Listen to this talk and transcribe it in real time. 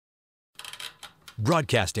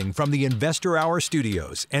Broadcasting from the Investor Hour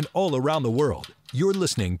studios and all around the world, you're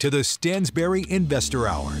listening to the Stansberry Investor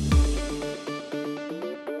Hour.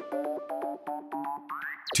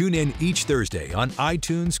 Tune in each Thursday on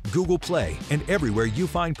iTunes, Google Play, and everywhere you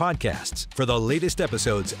find podcasts for the latest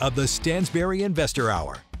episodes of the Stansberry Investor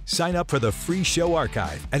Hour. Sign up for the free show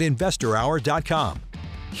archive at investorhour.com.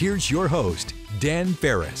 Here's your host, Dan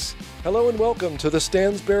Ferris. Hello and welcome to the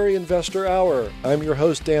Stansberry Investor Hour. I'm your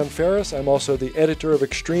host, Dan Ferris. I'm also the editor of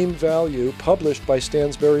Extreme Value, published by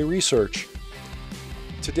Stansberry Research.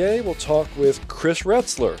 Today we'll talk with Chris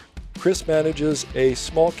Retzler. Chris manages a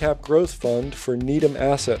small cap growth fund for Needham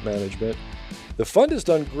Asset Management. The fund has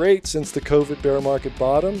done great since the COVID bear market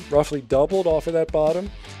bottom, roughly doubled off of that bottom.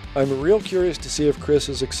 I'm real curious to see if Chris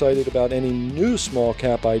is excited about any new small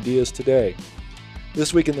cap ideas today.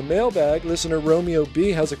 This week in the mailbag, listener Romeo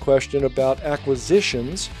B has a question about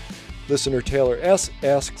acquisitions. Listener Taylor S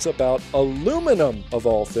asks about aluminum, of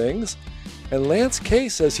all things. And Lance K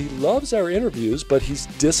says he loves our interviews, but he's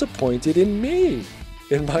disappointed in me.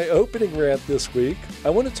 In my opening rant this week, I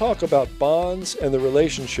want to talk about bonds and the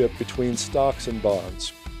relationship between stocks and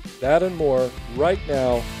bonds. That and more right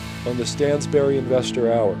now on the Stansberry Investor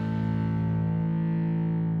Hour.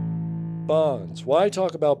 Bonds. Why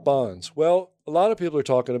talk about bonds? Well, a lot of people are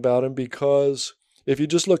talking about them because if you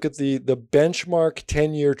just look at the benchmark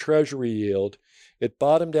 10-year treasury yield, it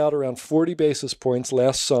bottomed out around 40 basis points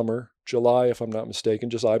last summer, July if I'm not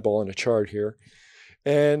mistaken, just eyeballing a chart here.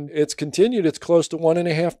 And it's continued, it's close to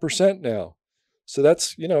 1.5% now. So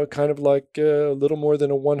that's, kind of like a little more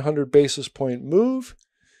than a 100 basis point move,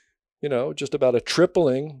 just about a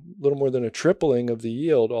little more than a tripling of the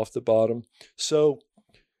yield off the bottom. So,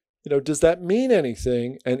 does that mean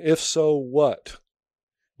anything? And if so, what?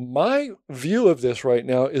 My view of this right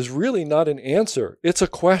now is really not an answer. It's a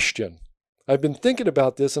question. I've been thinking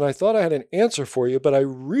about this and I thought I had an answer for you, but I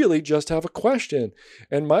really just have a question.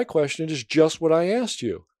 And my question is just what I asked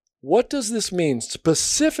you. What does this mean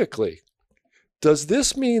specifically? Does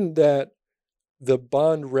this mean that the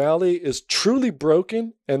bond rally is truly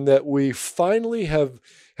broken and that we finally have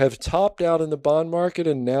topped out in the bond market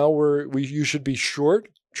and now you should be short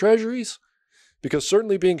treasuries? Because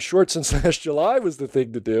certainly being short since last July was the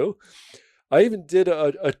thing to do. I even did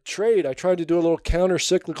a trade. I tried to do a little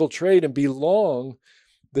counter-cyclical trade and be long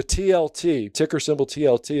the TLT. Ticker symbol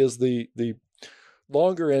TLT is the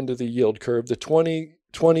longer end of the yield curve, the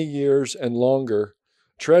 20 years and longer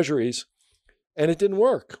treasuries, and it didn't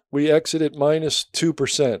work. We exited minus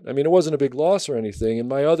 2%. I mean, it wasn't a big loss or anything, and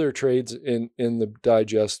my other trades in the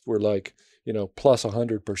digest were like, plus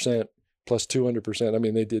 100%, plus 200%. I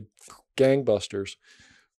mean, they did gangbusters.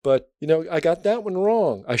 But, I got that one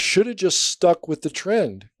wrong. I should have just stuck with the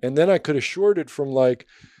trend. And then I could have shorted from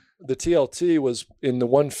the TLT was in the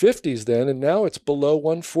 150s then, and now it's below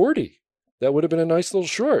 140. That would have been a nice little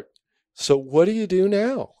short. So what do you do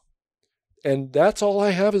now? And that's all I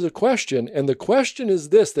have as a question. And the question is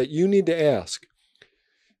this that you need to ask.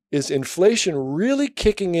 Is inflation really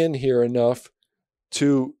kicking in here enough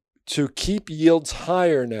to keep yields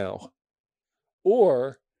higher now?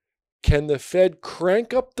 Or can the Fed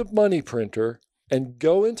crank up the money printer and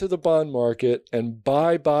go into the bond market and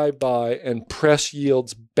buy, and press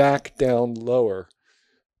yields back down lower?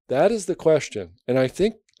 That is the question. And I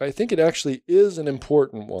think it actually is an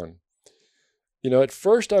important one. At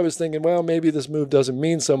first I was thinking, well, maybe this move doesn't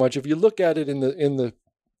mean so much. If you look at it in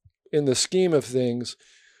the scheme of things,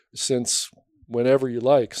 since whenever you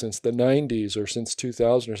like, since the 90s or since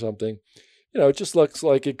 2000 or something, it just looks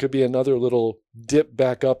like it could be another little dip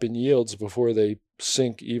back up in yields before they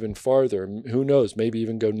sink even farther. Who knows, maybe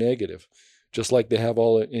even go negative, just like they have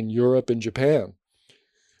all in Europe and Japan,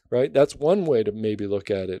 right? That's one way to maybe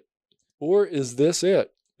look at it. Or is this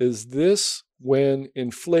it? Is this when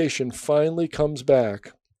inflation finally comes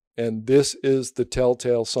back and this is the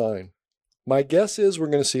telltale sign? My guess is we're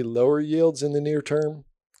going to see lower yields in the near term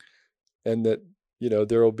and that,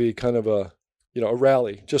 there will be kind of a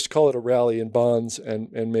rally, just call it a rally in bonds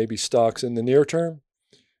and maybe stocks in the near term.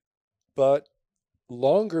 But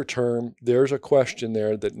longer term, there's a question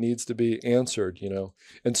there that needs to be answered,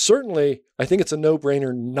 And certainly, I think it's a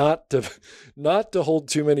no-brainer not to hold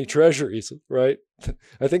too many treasuries, right?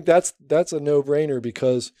 I think that's a no-brainer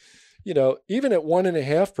because, even at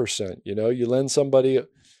 1.5%, you lend somebody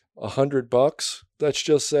 $100, let's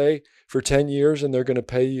just say, for 10 years, and they're going to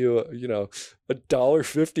pay you,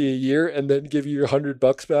 $1.50 a year and then give you your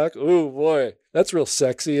 $100 back. Oh boy, that's real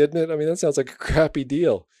sexy, isn't it? I mean, that sounds like a crappy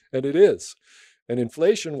deal, and it is. And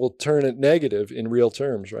inflation will turn it negative in real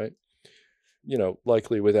terms, right?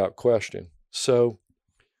 Likely without question. So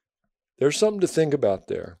There's something to think about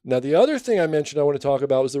there. Now, the other thing I mentioned I want to talk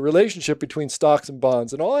about was the relationship between stocks and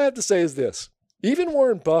bonds. And all I have to say is this. Even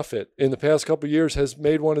Warren Buffett in the past couple of years has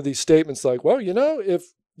made one of these statements like, well,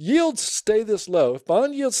 if yields stay this low, if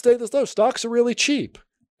bond yields stay this low, stocks are really cheap.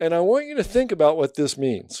 And I want you to think about what this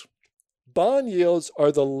means. Bond yields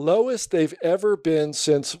are the lowest they've ever been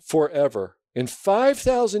since forever. In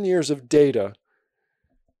 5,000 years of data,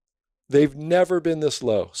 they've never been this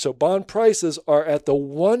low. So bond prices are at the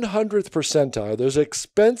 100th percentile. They're as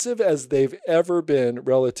expensive as they've ever been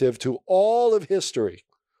relative to all of history,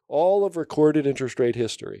 all of recorded interest rate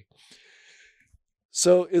history.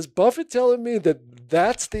 So is Buffett telling me that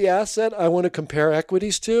that's the asset I want to compare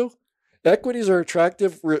equities to? Equities are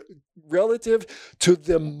attractive relative to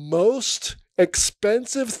the most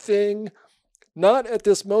expensive thing, not at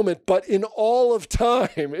this moment, but in all of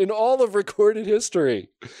time, in all of recorded history.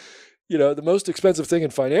 The most expensive thing in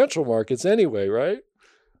financial markets anyway, right?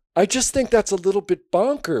 I just think that's a little bit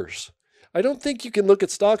bonkers. I don't think you can look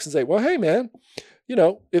at stocks and say, well, hey, man,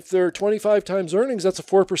 if they're 25 times earnings, that's a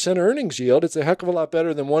 4% earnings yield. It's a heck of a lot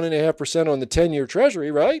better than 1.5% on the 10-year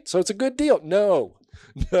treasury, right? So it's a good deal. No,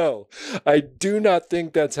 I do not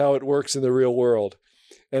think that's how it works in the real world.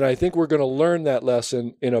 And I think we're going to learn that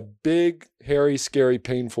lesson in a big, hairy, scary,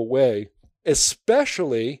 painful way,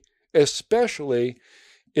 especially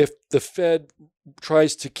if the Fed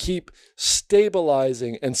tries to keep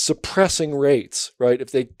stabilizing and suppressing rates, right?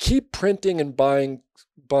 If they keep printing and buying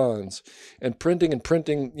bonds and printing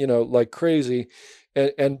like crazy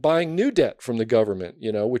and buying new debt from the government,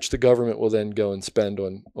 which the government will then go and spend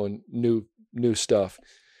on new stuff.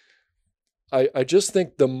 I just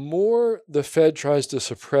think the more the Fed tries to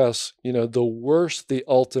suppress, the worse the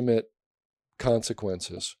ultimate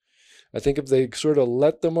consequences. I think if they sort of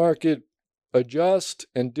let the market adjust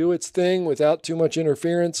and do its thing without too much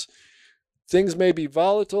interference, things may be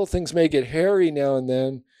volatile, things may get hairy now and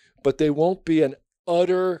then, but they won't be an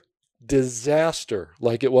utter disaster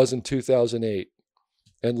like it was in 2008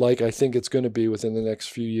 and like I think it's going to be within the next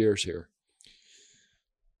few years here.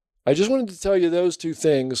 I just wanted to tell you those two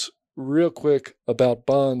things real quick about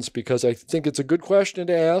bonds because I think it's a good question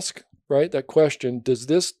to ask, right? That question, does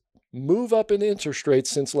this move up in interest rates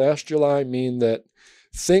since last July mean that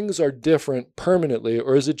things are different permanently,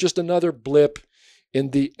 or is it just another blip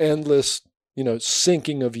in the endless,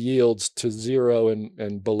 sinking of yields to zero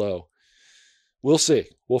and below? We'll see.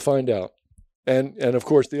 We'll find out. And of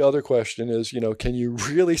course, the other question is, can you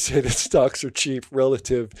really say that stocks are cheap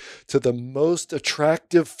relative to the most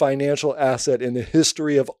attractive financial asset in the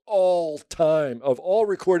history of all time, of all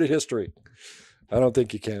recorded history? I don't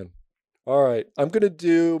think you can. All right. I'm going to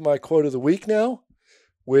do my quote of the week now,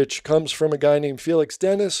 which comes from a guy named Felix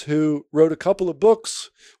Dennis, who wrote a couple of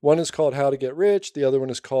books. One is called How to Get Rich. The other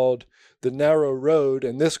one is called The Narrow Road.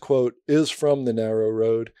 And this quote is from The Narrow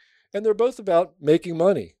Road. And they're both about making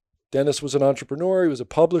money. Dennis was an entrepreneur. He was a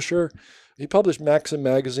publisher. He published Maxim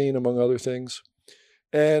magazine, among other things.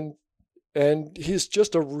 And he's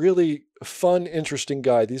just a really fun, interesting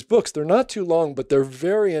guy. These books, they're not too long, but they're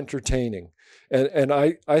very entertaining. And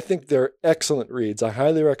I think they're excellent reads. I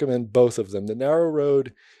highly recommend both of them, The Narrow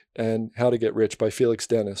Road and How to Get Rich by Felix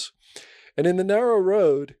Dennis. And in The Narrow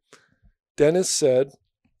Road, Dennis said,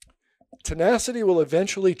 tenacity will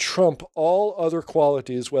eventually trump all other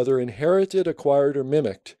qualities, whether inherited, acquired, or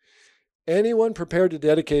mimicked. Anyone prepared to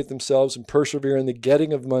dedicate themselves and persevere in the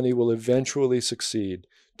getting of money will eventually succeed.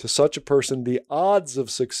 To such a person, the odds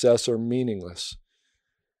of success are meaningless.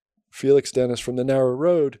 Felix Dennis from The Narrow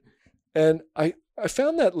Road. And I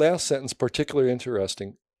found that last sentence particularly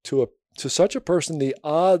interesting. To such a person, the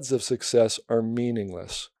odds of success are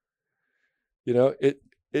meaningless.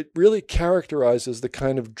 It really characterizes the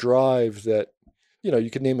kind of drive that,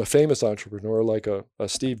 you can name a famous entrepreneur like a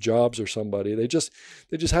Steve Jobs or somebody. They just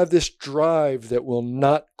have this drive that will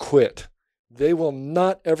not quit. They will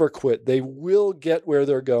not ever quit. They will get where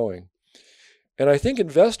they're going. And I think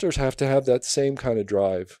investors have to have that same kind of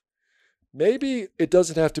drive. Maybe it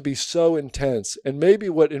doesn't have to be so intense. And maybe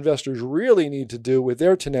what investors really need to do with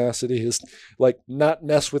their tenacity is like not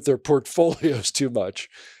mess with their portfolios too much.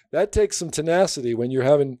 That takes some tenacity when you're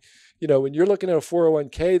having, when you're looking at a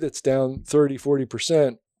 401k that's down 30,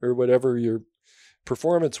 40% or whatever your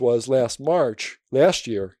performance was last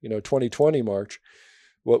year, 2020 March,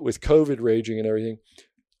 what with COVID raging and everything.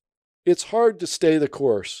 It's hard to stay the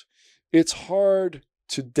course. It's hard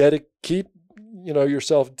to keep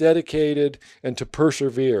yourself dedicated and to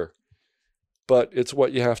persevere, but it's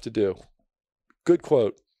what you have to do. Good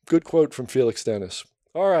quote from Felix Dennis.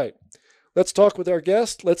 All right, let's talk with our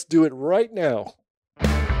guest. Let's do it right now.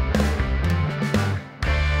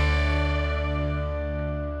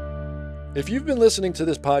 If you've been listening to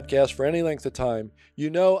this podcast for any length of time, you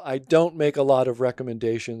know I don't make a lot of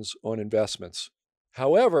recommendations on investments.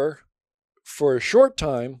 However, for a short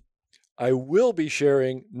time, I will be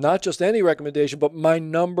sharing not just any recommendation, but my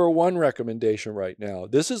number one recommendation right now.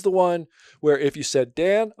 This is the one where if you said,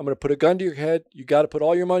 Dan, I'm going to put a gun to your head, you got to put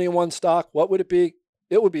all your money in one stock, what would it be?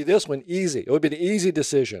 It would be this one, easy. It would be an easy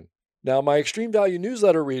decision. Now, my Extreme Value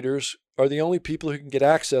newsletter readers are the only people who can get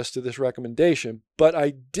access to this recommendation, but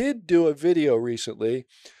I did do a video recently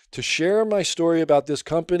to share my story about this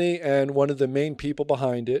company and one of the main people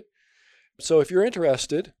behind it. So if you're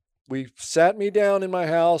interested, we sat me down in my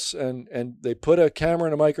house and they put a camera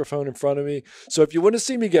and a microphone in front of me. So if you want to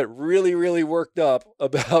see me get really, really worked up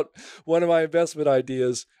about one of my investment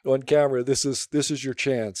ideas on camera, this is your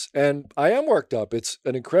chance. And I am worked up. It's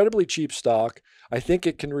an incredibly cheap stock. I think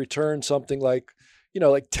it can return something like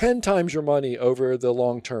 10 times your money over the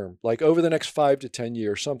long term, like over the next 5 to 10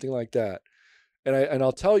 years, something like that. And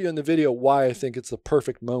I'll tell you in the video why I think it's the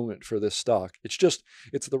perfect moment for this stock. It's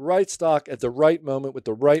the right stock at the right moment with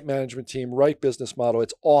the right management team, right business model.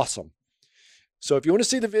 It's awesome. So if you want to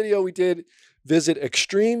see the video we did, visit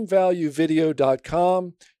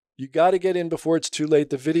extremevaluevideo.com. You got to get in before it's too late.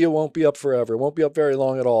 The video won't be up forever. It won't be up very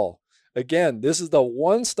long at all. Again, this is the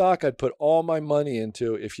one stock I'd put all my money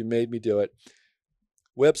into if you made me do it.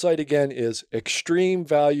 Website again is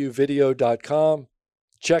extremevaluevideo.com.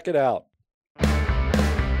 Check it out.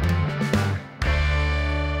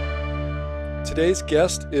 Today's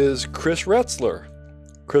guest is Chris Retzler.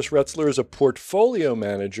 Chris Retzler is a portfolio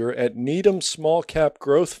manager at Needham Small Cap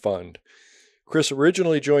Growth Fund. Chris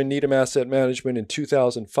originally joined Needham Asset Management in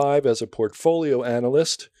 2005 as a portfolio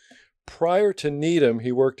analyst. Prior to Needham,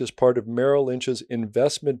 he worked as part of Merrill Lynch's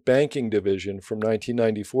investment banking division from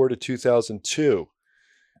 1994 to 2002.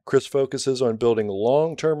 Chris focuses on building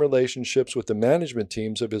long-term relationships with the management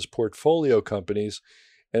teams of his portfolio companies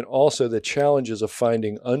and also the challenges of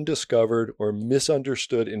finding undiscovered or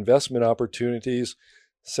misunderstood investment opportunities.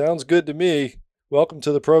 Sounds good to me. Welcome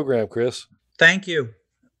to the program, Chris. Thank you.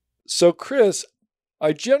 So, Chris,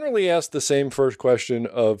 I generally ask the same first question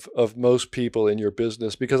of most people in your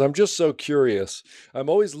business because I'm just so curious. I'm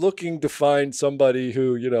always looking to find somebody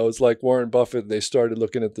who, is like Warren Buffett and they started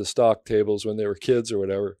looking at the stock tables when they were kids or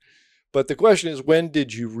whatever. But the question is, when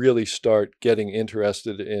did you really start getting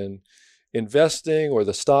interested in investing or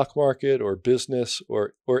the stock market or business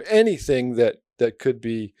or anything that could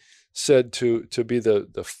be said to be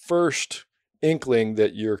the first inkling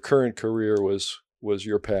that your current career was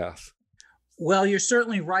your path? Well, you're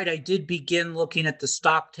certainly right. I did begin looking at the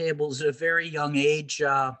stock tables at a very young age,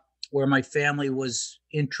 where my family was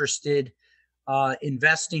interested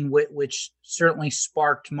investing, which certainly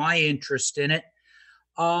sparked my interest in it.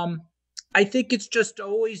 I think it's just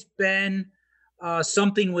always been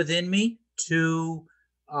something within me to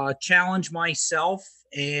challenge myself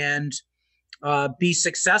and be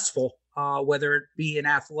successful, whether it be in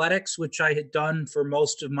athletics, which I had done for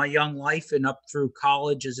most of my young life and up through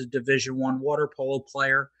college as a Division I water polo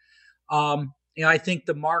player. I think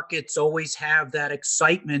the markets always have that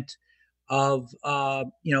excitement of,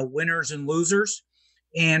 winners and losers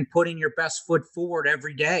and putting your best foot forward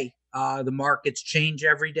every day. The markets change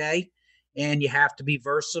every day and you have to be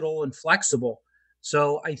versatile and flexible.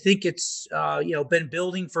 So I think it's, been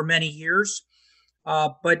building for many years.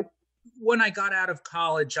 But when I got out of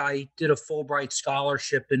college, I did a Fulbright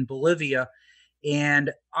scholarship in Bolivia,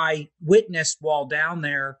 and I witnessed while down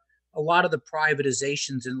there a lot of the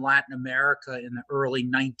privatizations in Latin America in the early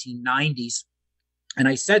 1990s. And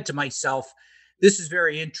I said to myself, this is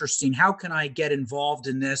very interesting. How can I get involved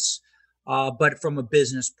in this, but from a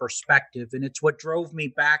business perspective? And it's what drove me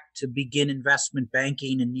back to begin investment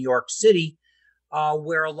banking in New York City,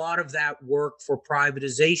 where a lot of that work for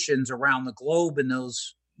privatizations around the globe in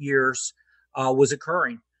those years was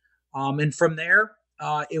occurring. And from there,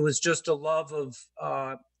 it was just a love of,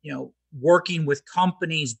 working with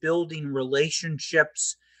companies, building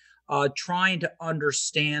relationships, trying to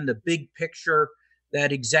understand the big picture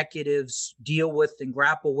that executives deal with and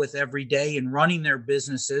grapple with every day in running their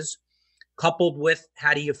businesses, coupled with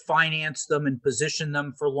how do you finance them and position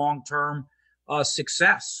them for long-term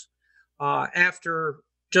success. After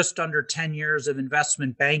just under 10 years of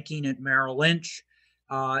investment banking at Merrill Lynch,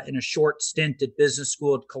 in a short stint at business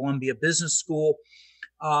school at Columbia Business School,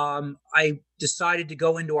 I decided to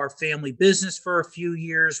go into our family business for a few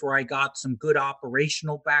years where I got some good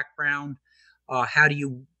operational background. How do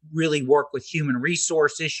you really work with human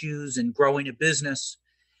resource issues and growing a business?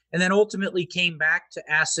 And then ultimately came back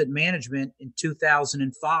to asset management in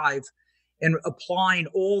 2005 and applying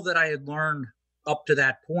all that I had learned up to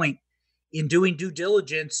that point in doing due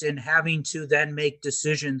diligence and having to then make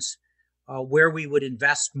decisions where we would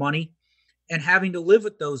invest money and having to live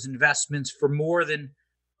with those investments for more than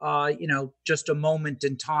just a moment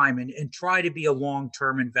in time, and try to be a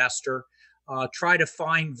long-term investor, try to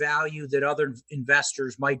find value that other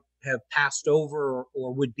investors might have passed over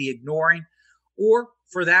or would be ignoring, or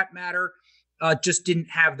for that matter, just didn't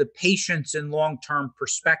have the patience and long-term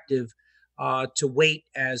perspective to wait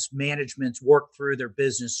as managements work through their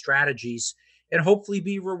business strategies and hopefully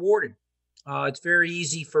be rewarded. It's very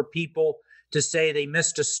easy for people to say they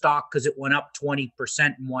missed a stock because it went up 20%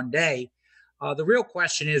 in one day. The real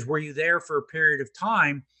question is, were you there for a period of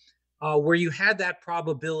time where you had that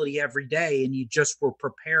probability every day and you just were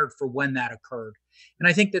prepared for when that occurred? And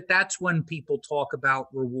I think that that's when people talk about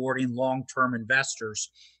rewarding long-term investors,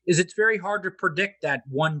 is it's very hard to predict that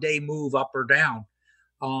one-day move up or down.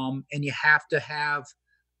 And you have to have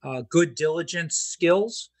good diligence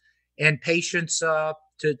skills and patience to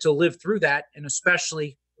live through that. And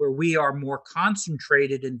especially where we are more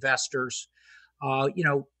concentrated investors,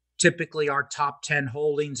 typically our top 10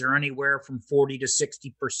 holdings are anywhere from 40 to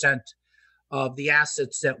 60% of the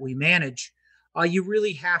assets that we manage. You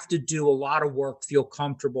really have to do a lot of work, feel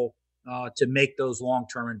comfortable to make those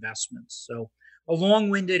long-term investments. So a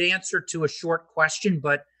long-winded answer to a short question,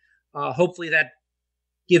 but hopefully that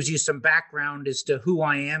gives you some background as to who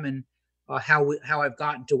I am and how I've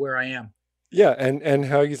gotten to where I am. Yeah, and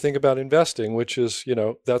how you think about investing, which is,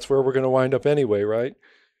 that's where we're going to wind up anyway, right?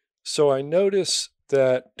 So I notice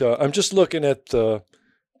that I'm just looking at the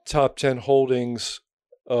top 10 holdings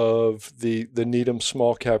of the Needham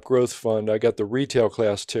Small Cap Growth Fund. I got the retail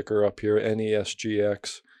class ticker up here,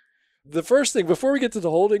 NESGX. The first thing, before we get to the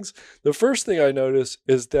holdings, the first thing I notice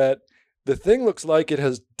is that the thing looks like it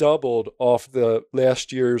has doubled off the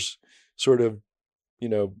last year's sort of,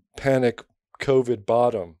 panic COVID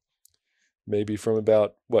bottom, maybe from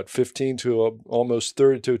about, 15 to almost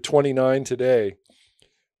 30 to 29 today.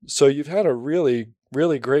 So you've had a really,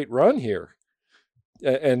 really great run here.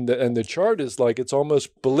 And the chart is like, it's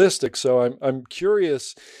almost ballistic. So I'm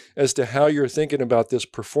curious as to how you're thinking about this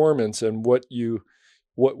performance and what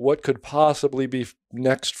could possibly be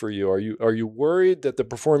next for you. Are you worried that the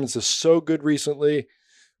performance is so good recently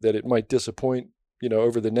that it might disappoint,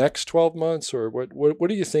 over the next 12 months, or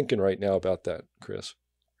what are you thinking right now about that, Chris?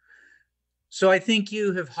 So I think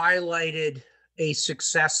you have highlighted a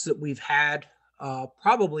success that we've had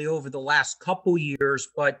probably over the last couple years,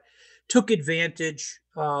 but took advantage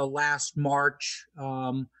last March,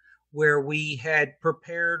 where we had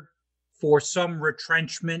prepared for some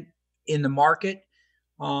retrenchment in the market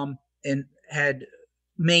and had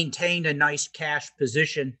maintained a nice cash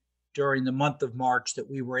position during the month of March that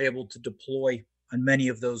we were able to deploy on many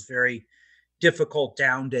of those very difficult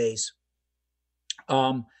down days.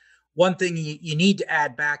 One thing you need to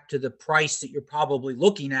add back to the price that you're probably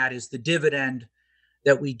looking at is the dividend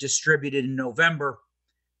that we distributed in November.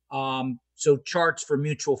 So charts for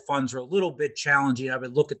mutual funds are a little bit challenging. I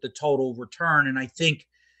would look at the total return, and I think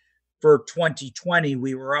for 2020,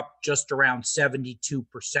 we were up just around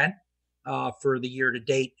 72% for the year to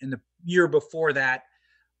date. And the year before that,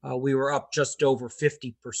 we were up just over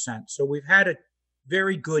 50%. So we've had a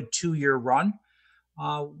very good 2-year run.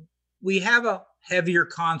 We have a heavier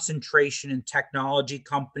concentration in technology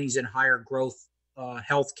companies and higher growth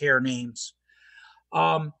healthcare names,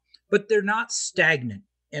 but they're not stagnant.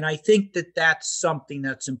 And I think that that's something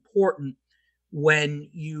that's important when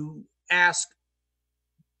you ask,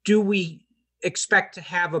 do we expect to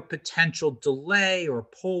have a potential delay or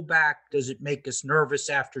pullback? Does it make us nervous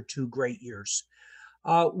after 2 great years?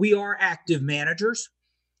 We are active managers.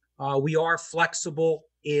 We are flexible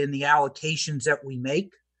in the allocations that we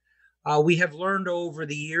make. We have learned over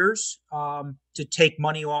the years to take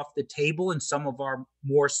money off the table in some of our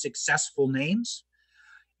more successful names.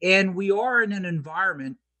 And we are in an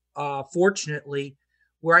environment, fortunately,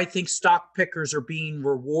 where I think stock pickers are being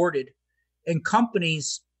rewarded, and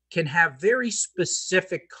companies can have very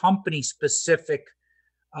specific, company-specific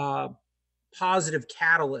positive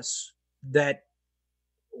catalysts that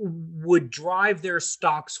would drive their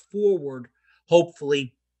stocks forward,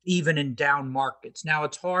 hopefully, even in down markets. Now,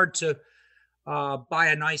 it's hard to buy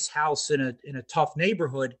a nice house in a tough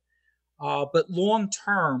neighborhood, but long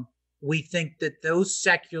term, we think that those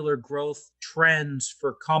secular growth trends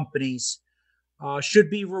for companies should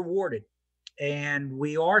be rewarded. And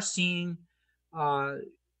we are seeing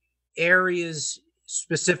areas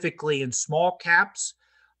specifically in small caps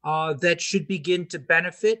that should begin to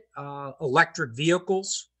benefit electric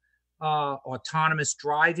vehicles, autonomous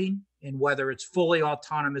driving, and whether it's fully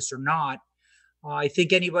autonomous or not, I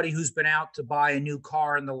think anybody who's been out to buy a new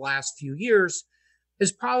car in the last few years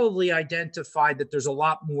has probably identified that there's a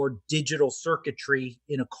lot more digital circuitry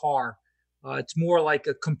in a car. It's more like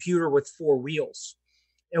a computer with four wheels.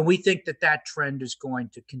 And we think that that trend is going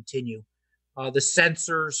to continue. The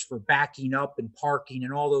sensors for backing up and parking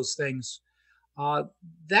and all those things, uh,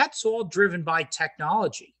 that's all driven by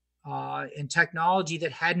technology and technology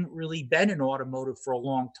that hadn't really been in automotive for a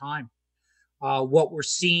long time. What we're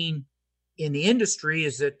seeing in the industry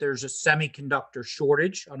is that there's a semiconductor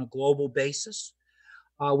shortage on a global basis.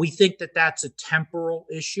 We think that that's a temporal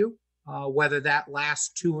issue, whether that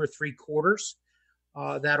lasts 2 or 3 quarters.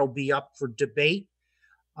 That'll be up for debate.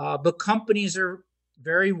 But companies are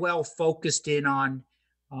very well focused in on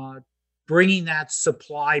uh, bringing that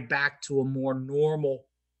supply back to a more normal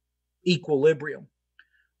equilibrium.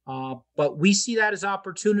 But we see that as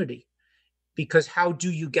opportunity because how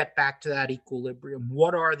do you get back to that equilibrium?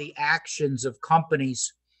 What are the actions of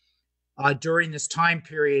companies during this time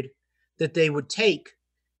period that they would take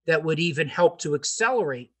that would even help to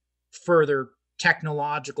accelerate further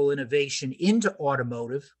technological innovation into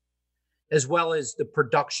automotive, as well as the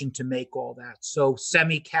production to make all that? So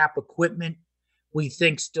semi-cap equipment, we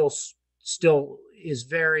think still is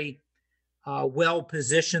very well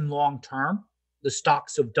positioned long term. The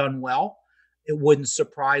stocks have done well. It wouldn't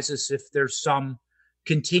surprise us if there's some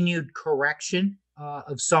continued correction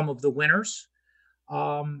of some of the winners.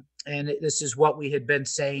 And this is what we had been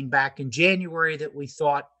saying back in January, that we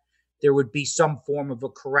thought there would be some form of a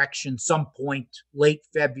correction some point late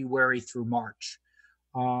February through March.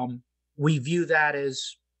 We view that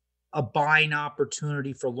as a buying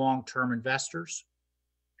opportunity for long-term investors.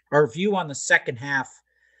 Our view on the second half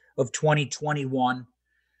of 2021,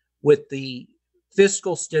 with the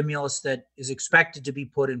fiscal stimulus that is expected to be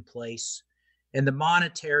put in place and the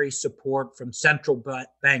monetary support from central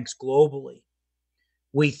banks globally,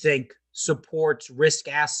 we think supports risk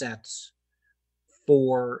assets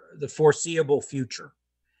for the foreseeable future.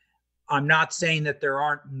 I'm not saying that there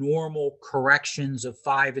aren't normal corrections of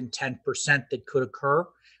 5 and 10% that could occur.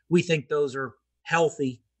 We think those are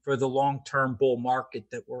healthy for the long-term bull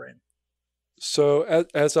market that we're in. So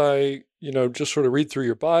as I, just sort of read through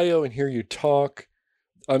your bio and hear you talk,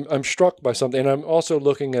 I'm struck by something. And I'm also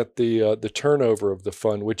looking at the turnover of the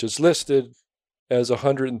fund, which is listed as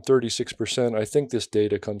 136%. I think this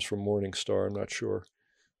data comes from Morningstar. I'm not sure,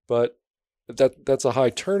 but that's a high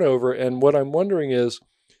turnover. And what I'm wondering is,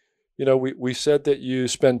 we said that you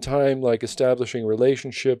spend time like establishing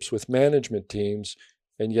relationships with management teams,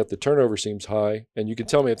 and yet the turnover seems high. And you can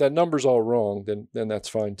tell me if that number's all wrong, then that's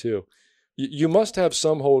fine too. You must have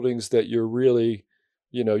some holdings that you're really,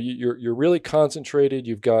 you're really concentrated.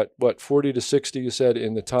 You've got 40 to 60, you said,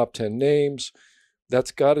 in the top 10 names.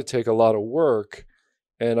 That's got to take a lot of work.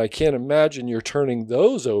 And I can't imagine you're turning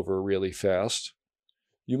those over really fast.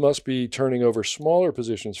 You must be turning over smaller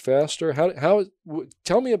positions faster.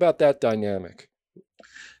 Tell me about that dynamic.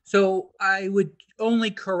 So I would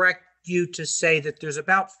only correct you to say that there's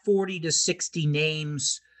about 40 to 60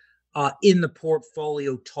 names in the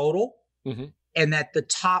portfolio total, mm-hmm. and that the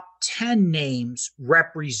top 10 names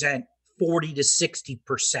represent 40 to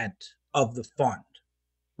 60% of the fund.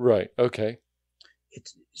 Right. Okay.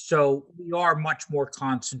 So we are much more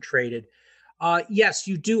concentrated. Yes,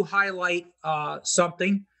 you do highlight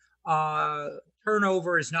something.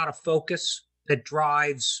 Turnover is not a focus that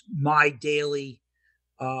drives my daily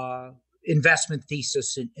investment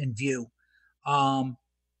thesis and view.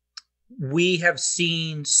 We have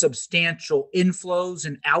seen substantial inflows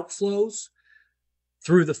and outflows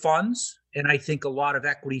through the funds, and I think a lot of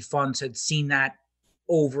equity funds had seen that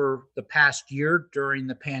over the past year during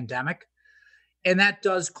the pandemic, and that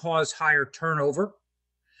does cause higher turnover.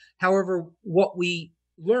 However, what we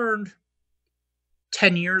learned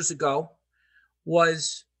 10 years ago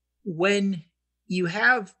was when you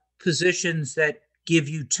have positions that give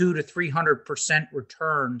you 200 to 300%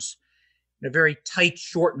 returns in a very tight,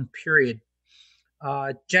 shortened period,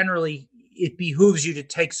 generally it behooves you to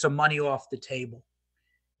take some money off the table.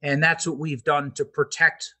 And that's what we've done to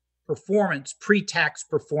protect performance, pre-tax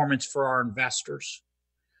performance for our investors.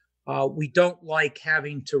 We don't like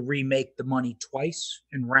having to remake the money twice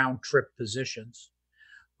in round trip positions.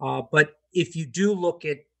 But if you do look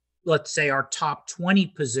at, let's say, our top 20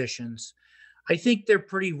 positions, I think they're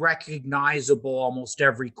pretty recognizable almost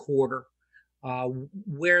every quarter.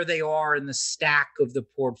 Where they are in the stack of the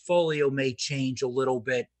portfolio may change a little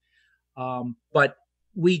bit, but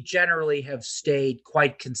we generally have stayed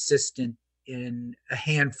quite consistent in a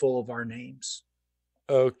handful of our names.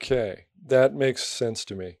 Okay, that makes sense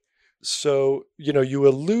to me. So, you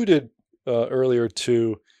alluded earlier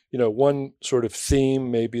to one sort of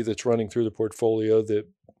theme maybe that's running through the portfolio, that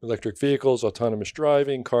electric vehicles, autonomous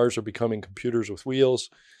driving, cars are becoming computers with wheels.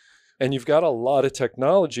 And you've got a lot of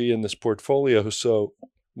technology in this portfolio. So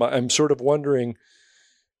I'm sort of wondering,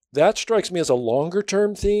 that strikes me as a longer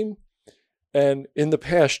term theme. And in the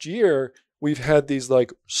past year, we've had these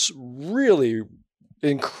like really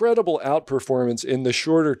incredible outperformance in the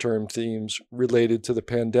shorter term themes related to the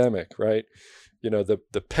pandemic, right?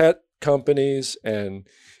 The pet companies and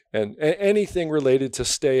anything related to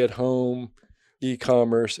stay at home,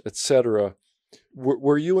 e-commerce, et cetera.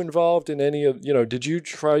 Were you involved in any of, did you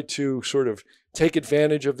try to sort of take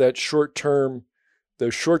advantage of those short-term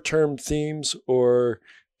themes, or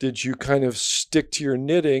did you kind of stick to your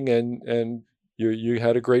knitting and you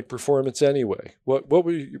had a great performance anyway? What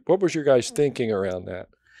was your guys thinking around that?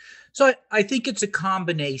 So I think it's a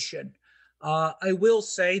combination. I will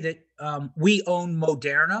say that we owned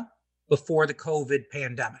Moderna before the COVID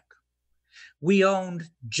pandemic. We owned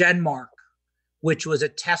Genmark, which was a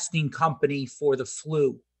testing company for the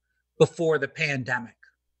flu before the pandemic.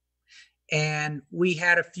 And we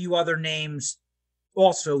had a few other names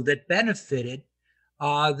also that benefited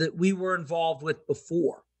that we were involved with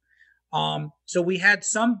before. So we had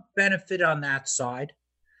some benefit on that side.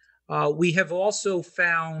 We have also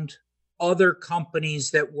found other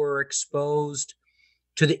companies that were exposed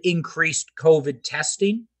to the increased COVID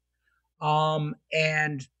testing.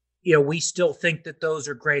 And we still think that those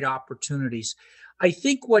are great opportunities. I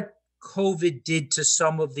think what COVID did to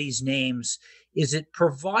some of these names is it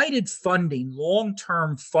provided funding,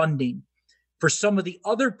 long-term funding, for some of the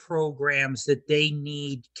other programs that they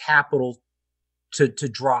need capital to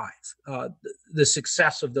drive the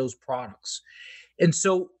success of those products. And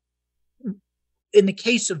so in the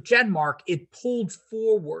case of Genmark, it pulled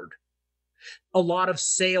forward a lot of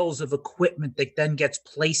sales of equipment that then gets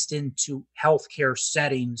placed into healthcare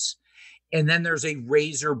settings. And then there's a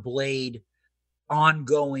razor blade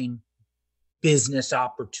ongoing business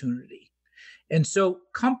opportunity. And so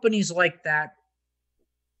companies like that,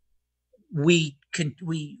 we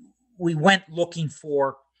went looking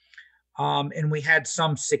for, and we had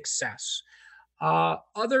some success.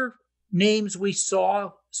 Other names we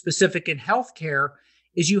saw specific in healthcare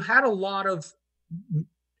is you had a lot of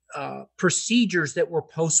procedures that were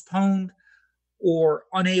postponed or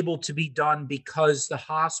unable to be done because the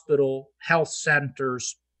hospital health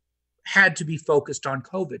centers had to be focused on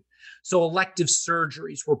COVID. So elective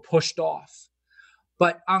surgeries were pushed off.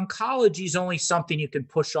 But oncology is only something you can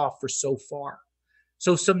push off for so far.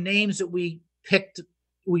 So some names that we picked,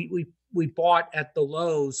 we bought at the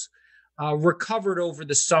lows, recovered over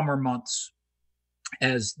the summer months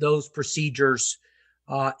as those procedures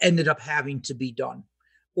ended up having to be done.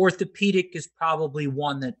 Orthopedic is probably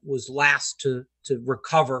one that was last to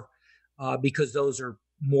recover because those are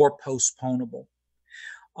more postponable.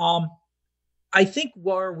 I think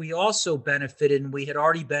where we also benefited, and we had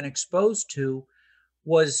already been exposed to,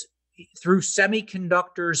 was through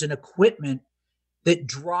semiconductors and equipment that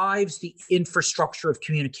drives the infrastructure of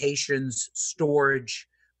communications, storage,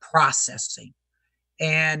 processing.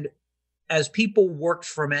 And as people worked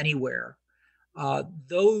from anywhere,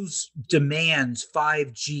 those demands,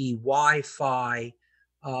 5G, Wi-Fi,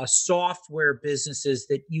 software businesses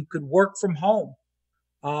that you could work from home.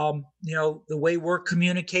 The way we're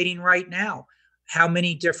communicating right now, how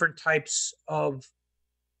many different types of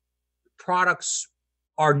products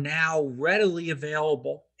are now readily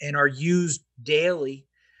available and are used daily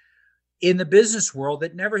in the business world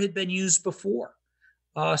that never had been used before.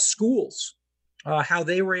 Schools, how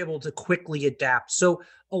they were able to quickly adapt. So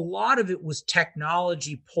a lot of it was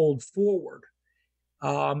technology pulled forward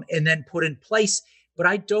and then put in place. But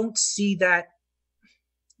I don't see that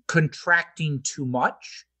contracting too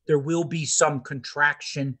much. There will be some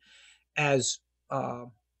contraction as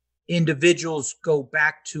individuals go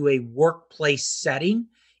back to a workplace setting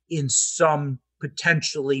in some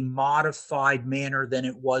potentially modified manner than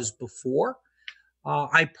it was before.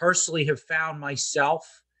 I personally have found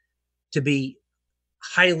myself to be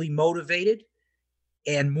highly motivated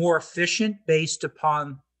and more efficient based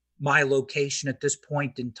upon my location at this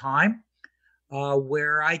point in time,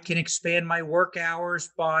 where I can expand my work hours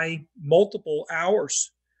by multiple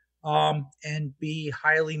hours and be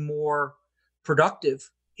highly more productive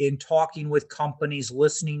in talking with companies,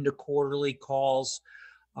 listening to quarterly calls,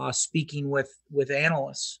 speaking with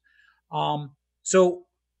analysts. So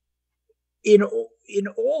in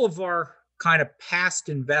all of our kind of past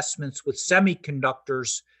investments with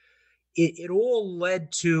semiconductors, it all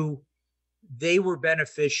led to they were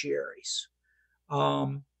beneficiaries.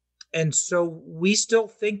 And so we still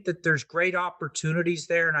think that there's great opportunities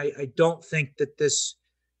there. And I don't think that this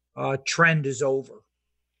trend is over.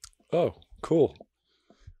 Oh, cool.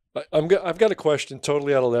 I've got a question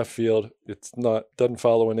totally out of left field. It's not doesn't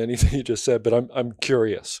follow in anything you just said, but I'm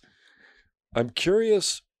curious. I'm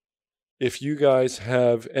curious if you guys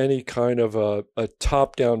have any kind of a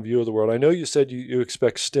top-down view of the world. I know you said you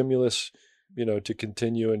expect stimulus, to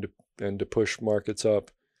continue and to push markets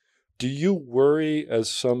up. Do you worry, as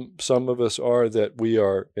some of us are, that we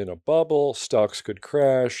are in a bubble, stocks could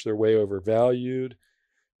crash, they're way overvalued?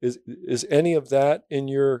 Is any of that in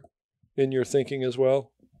your thinking as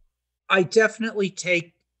well? I definitely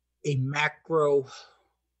take a macro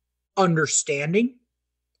understanding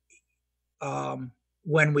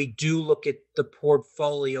when we do look at the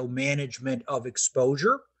portfolio management of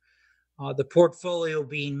exposure. The portfolio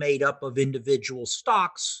being made up of individual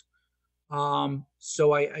stocks.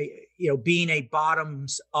 So being a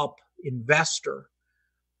bottoms up investor,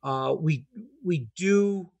 we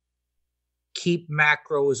do keep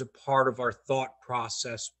macro as a part of our thought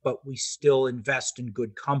process, but we still invest in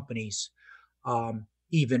good companies,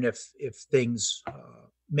 even if things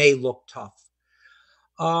may look tough.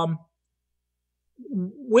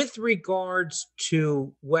 With regards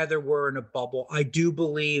to whether we're in a bubble, I do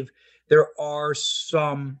believe there are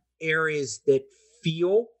some areas that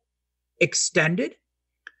feel extended,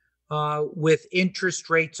 with interest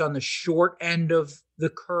rates on the short end of the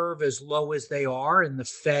curve as low as they are, and the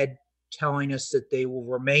Fed telling us that they will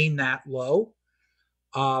remain that low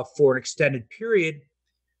for an extended period.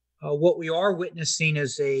 What we are witnessing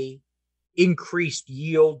is a increased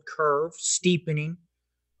yield curve steepening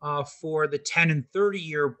for the 10 and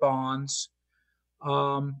 30-year bonds,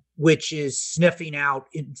 which is sniffing out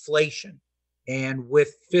inflation. And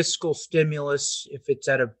with fiscal stimulus, if it's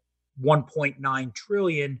at a 1.9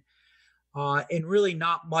 trillion, and really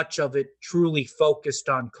not much of it truly focused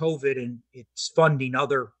on COVID, and it's funding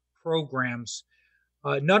other programs,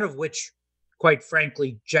 none of which, quite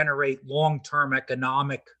frankly, generate long-term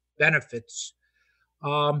economic benefits.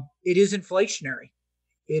 It is inflationary.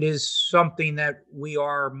 It is something that we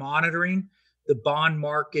are monitoring. The bond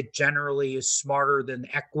market generally is smarter than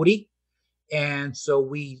equity. And so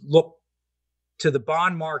we look to the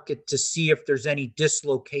bond market to see if there's any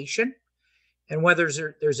dislocation and whether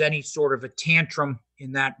there's any sort of a tantrum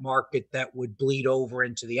in that market that would bleed over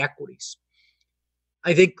into the equities.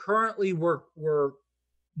 I think currently we're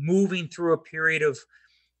moving through a period of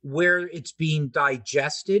where it's being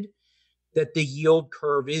digested, that the yield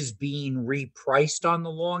curve is being repriced on the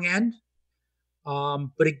long end.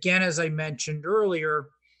 But again, as I mentioned earlier,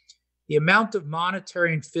 the amount of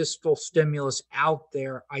monetary and fiscal stimulus out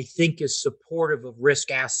there, I think, is supportive of risk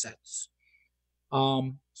assets.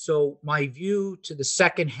 So my view to the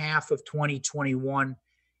second half of 2021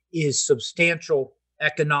 is substantial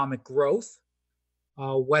economic growth.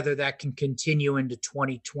 Whether that can continue into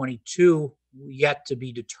 2022, yet to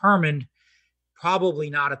be determined. Probably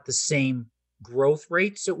not at the same growth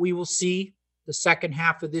rates that we will see the second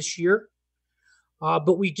half of this year.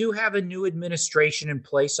 But we do have a new administration in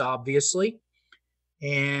place, obviously.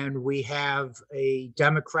 And we have a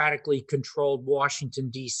democratically controlled Washington,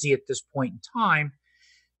 D.C. at this point in time,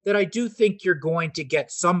 that I do think you're going to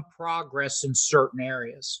get some progress in certain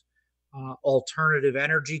areas. Alternative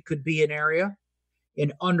energy could be an area.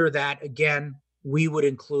 And under that, again, we would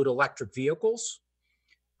include electric vehicles,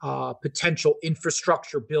 potential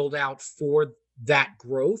infrastructure build out for that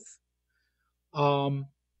growth.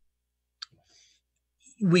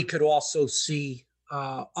 We could also see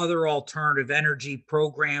other alternative energy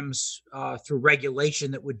programs through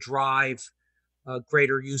regulation that would drive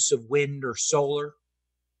greater use of wind or solar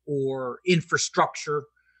or infrastructure.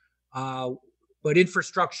 But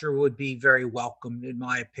infrastructure would be very welcomed, in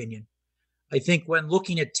my opinion. I think when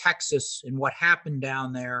looking at Texas and what happened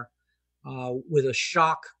down there with a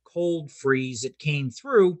shock cold freeze that came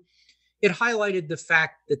through, it highlighted the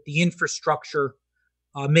fact that the infrastructure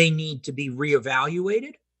may need to be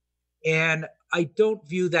reevaluated. And I don't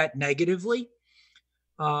view that negatively.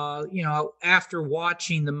 After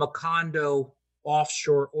watching the Macondo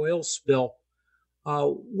offshore oil spill,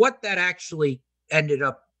 what that actually ended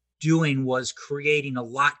up doing was creating a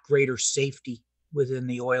lot greater safety within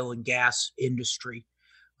the oil and gas industry.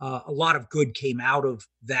 A lot of good came out of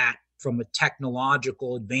that from a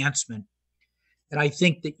technological advancement. And I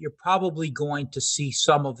think that you're probably going to see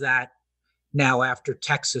some of that now after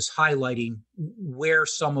Texas highlighting where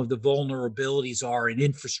some of the vulnerabilities are in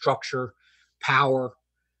infrastructure, power,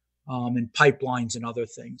 and pipelines and other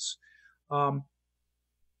things.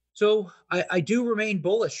 So I do remain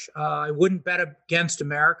bullish. I wouldn't bet against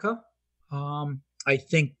America. I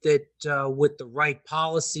think that with the right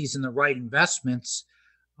policies and the right investments,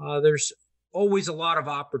 there's always a lot of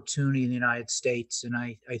opportunity in the United States, and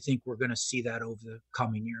I think we're going to see that over the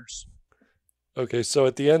coming years. Okay, so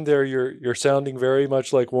at the end there, you're sounding very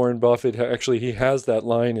much like Warren Buffett. Actually, he has that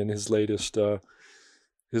line in his latest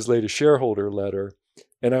shareholder letter,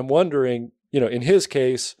 and I'm wondering, in his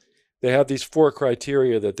case, they have these 4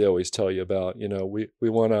 criteria that they always tell you about. We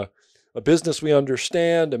want a business we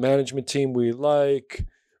understand, a management team we like,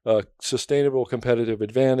 a sustainable competitive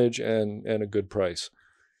advantage, and a good price.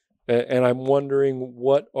 And I'm wondering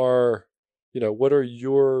what are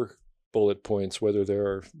your bullet points, whether there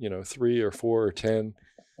are 3 or 4 or 10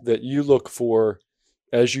 that you look for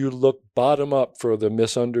as you look bottom up for the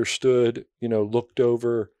misunderstood, looked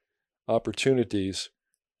over opportunities.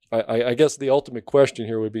 I guess the ultimate question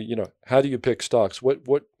here would be, how do you pick stocks?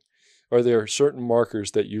 What are there certain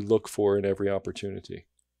markers that you look for in every opportunity?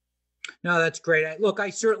 No, that's great. Look, I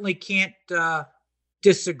certainly can't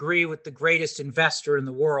disagree with the greatest investor in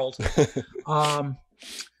the world.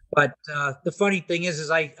 But the funny thing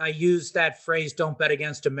is I used that phrase, "Don't bet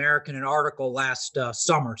against America," in an article last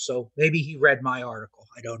summer. So maybe he read my article.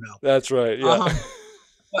 I don't know. That's right. Yeah.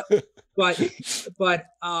 But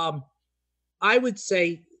I would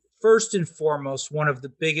say, first and foremost, one of the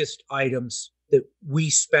biggest items that we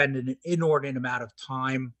spend an inordinate amount of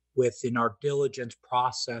time with in our diligence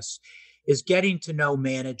process is getting to know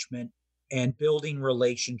management and building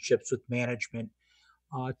relationships with management.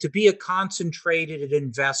 To be a concentrated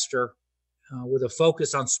investor with a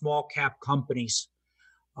focus on small cap companies,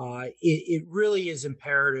 it really is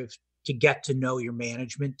imperative to get to know your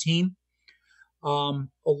management team. A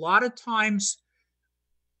lot of times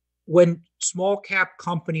when small cap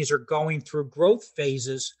companies are going through growth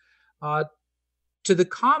phases, to the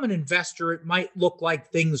common investor, it might look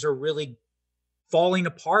like things are really falling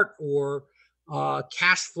apart or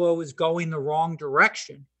cash flow is going the wrong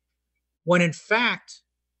direction, when in fact,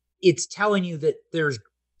 it's telling you that there's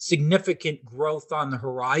significant growth on the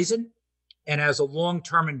horizon. And as a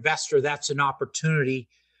long-term investor, that's an opportunity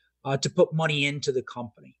to put money into the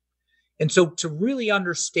company. And so to really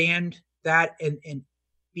understand that and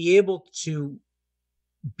be able to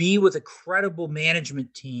be with a credible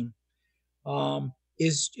management team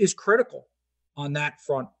is critical on that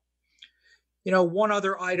front. One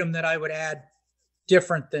other item that I would add,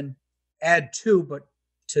 different than add to, but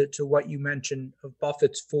to what you mentioned of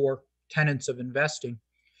Buffett's 4 tenets of investing.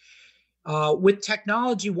 With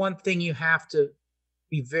technology, one thing you have to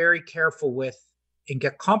be very careful with and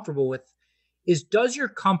get comfortable with is, does your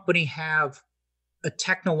company have a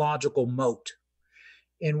technological moat?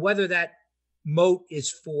 And whether that moat is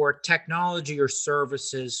for technology or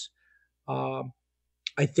services,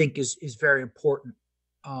 I think is very important.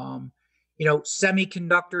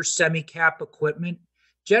 Semiconductors, semi-cap equipment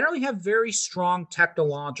generally have very strong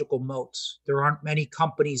technological moats. There aren't many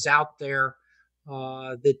companies out there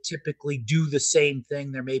that typically do the same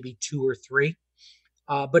thing. There may be 2 or 3,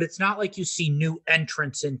 but it's not like you see new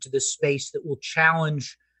entrants into the space that will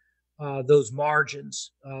challenge those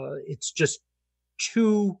margins. It's just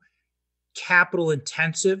too capital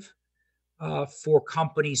intensive for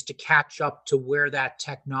companies to catch up to where that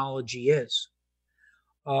technology is.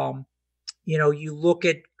 You look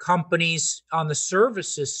at companies on the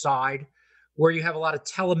services side where you have a lot of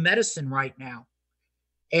telemedicine right now,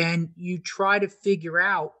 and you try to figure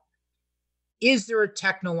out, is there a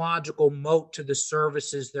technological moat to the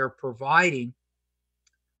services they're providing,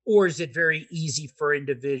 or is it very easy for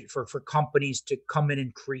companies to come in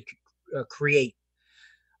and create?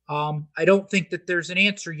 I don't think that there's an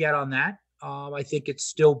answer yet on that. I think it's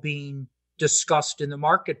still being discussed in the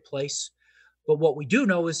marketplace. But what we do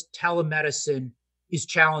know is telemedicine is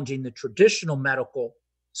challenging the traditional medical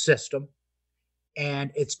system,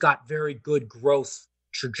 and it's got very good growth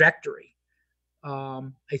trajectory.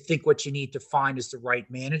 I think what you need to find is the right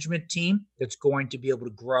management team that's going to be able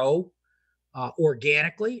to grow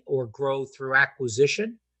organically or grow through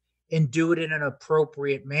acquisition, and do it in an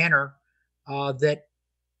appropriate manner that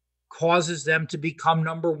causes them to become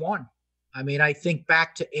number one. I mean, I think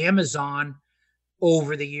back to Amazon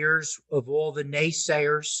over the years, of all the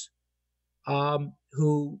naysayers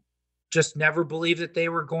who just never believed that they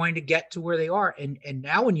were going to get to where they are. And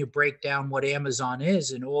now when you break down what Amazon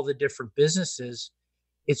is and all the different businesses,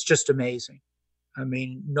 it's just amazing. I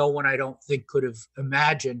mean, no one, I don't think, could have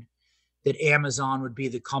imagined that Amazon would be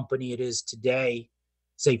the company it is today,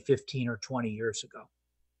 say 15 or 20 years ago.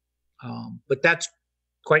 But that's,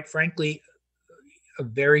 quite frankly, a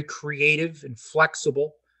very creative and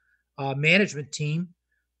flexible management team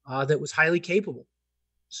that was highly capable.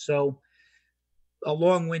 So, a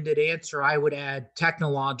long-winded answer, I would add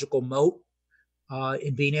technological moat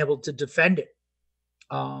in being able to defend it.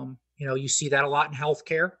 You see that a lot in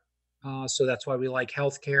healthcare. So that's why we like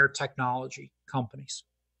healthcare technology companies.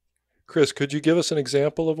 Chris, could you give us an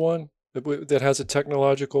example of one that has a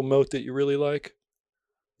technological moat that you really like?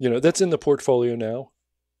 That's in the portfolio now.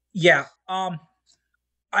 Yeah.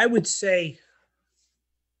 I would say,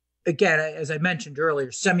 again, as I mentioned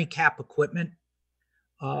earlier, semi-cap equipment.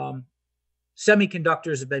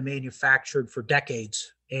 Semiconductors have been manufactured for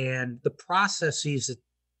decades, and the processes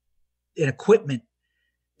and equipment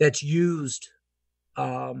that's used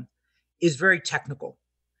is very technical.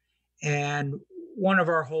 And one of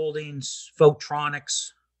our holdings, Photronics,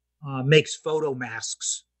 makes photo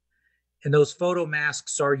masks. And those photo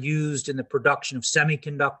masks are used in the production of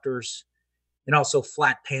semiconductors and also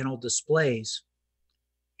flat panel displays.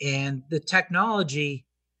 And the technology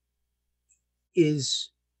is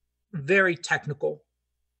very technical.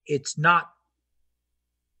 It's not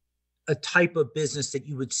a type of business that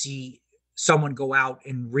you would see someone go out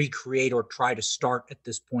and recreate or try to start at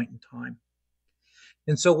this point in time.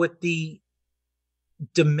 And so with the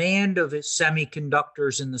demand of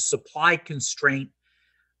semiconductors and the supply constraint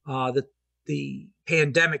that the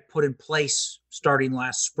pandemic put in place starting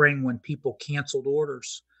last spring when people canceled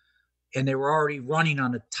orders and they were already running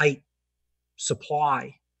on a tight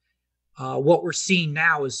supply, what we're seeing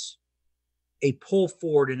now is a pull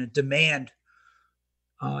forward and a demand,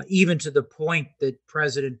 even to the point that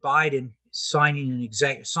President Biden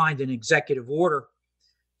signed an executive order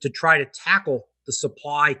to try to tackle the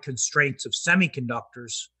supply constraints of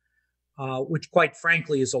semiconductors, which quite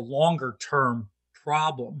frankly is a longer term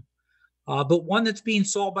problem, but one that's being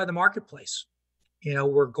solved by the marketplace.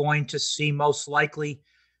 We're going to see most likely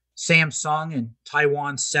Samsung and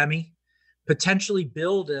Taiwan Semi potentially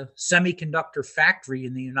build a semiconductor factory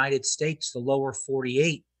in the United States, the lower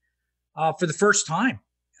 48, for the first time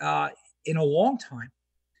in a long time.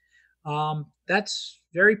 That's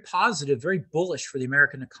very positive, very bullish for the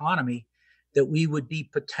American economy that we would be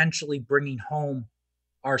potentially bringing home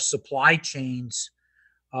our supply chains.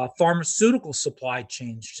 Pharmaceutical supply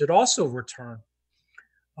chains should also return.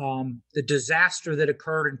 The disaster that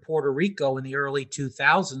occurred in Puerto Rico in the early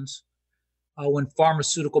 2000s, when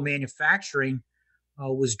pharmaceutical manufacturing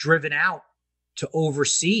was driven out to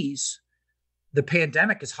overseas, the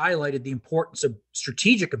pandemic has highlighted the importance of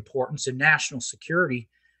strategic importance and national security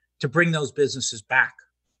to bring those businesses back.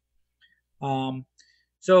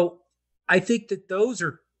 So I think that those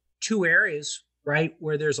are two areas, right,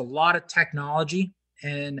 where there's a lot of technology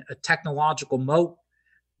and a technological moat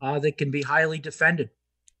that can be highly defended.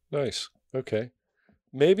 Nice. Okay.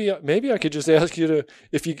 Maybe I could just ask you to,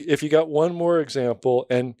 if you got one more example.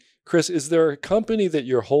 And Chris, is there a company that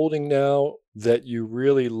you're holding now that you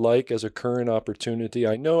really like as a current opportunity?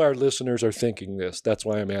 I know our listeners are thinking this. That's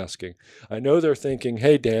why I'm asking. I know they're thinking,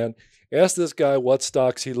 hey, Dan, ask this guy what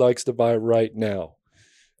stocks he likes to buy right now.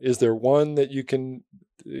 Is there one that you can,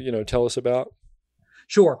 tell us about?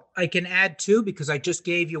 Sure. I can add two because I just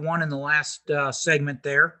gave you one in the last segment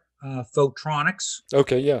there, Photronics.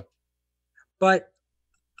 Okay, yeah. But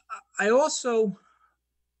I also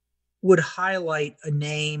would highlight a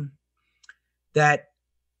name that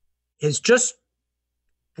has just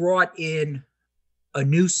brought in a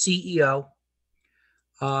new CEO,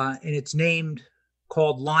 and it's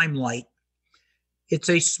called Limelight. It's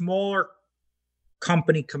a smaller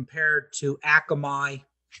company compared to Akamai,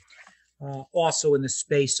 also in the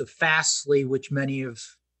space of Fastly, which many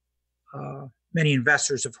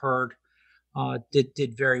investors have heard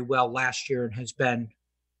did very well last year and has been,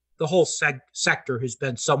 the whole sector has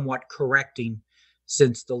been somewhat correcting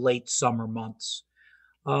since the late summer months.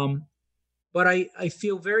 But I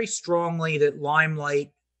feel very strongly that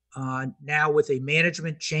Limelight, now with a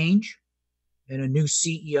management change and a new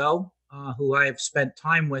CEO who I have spent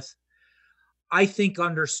time with, I think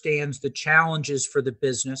understands the challenges for the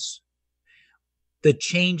business, the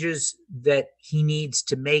changes that he needs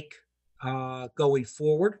to make going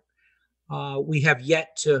forward. We have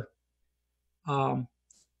yet to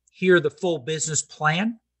hear the full business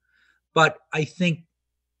plan, but I think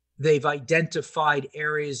they've identified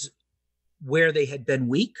areas where they had been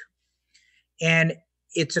weak. And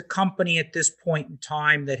it's a company at this point in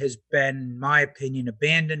time that has been, in my opinion,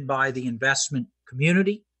 abandoned by the investment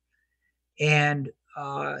community and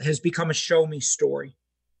has become a show me story.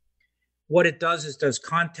 What it does is does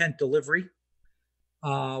content delivery,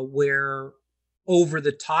 where over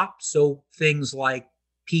the top, so things like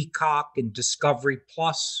Peacock and Discovery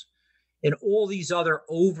Plus and all these other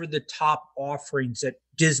over the top offerings at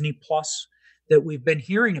Disney Plus that we've been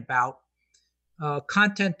hearing about,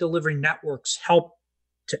 content delivery networks help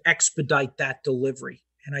to expedite that delivery.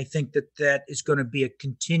 And I think that is going to be a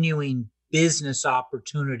continuing business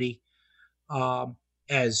opportunity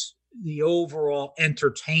as the overall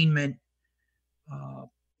entertainment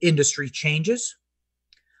industry changes.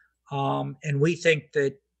 And we think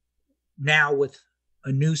that now with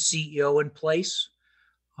a new CEO in place,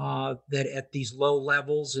 that at these low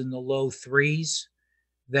levels in the low threes,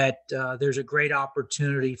 that there's a great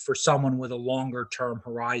opportunity for someone with a longer term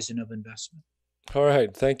horizon of investment. All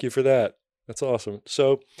right. Thank you for that. That's awesome.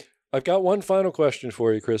 So I've got one final question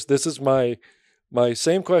for you, Chris. This is my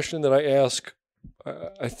same question that I ask,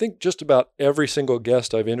 I think, just about every single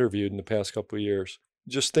guest I've interviewed in the past couple of years.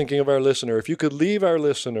 Just thinking of our listener, if you could leave our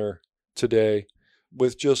listener today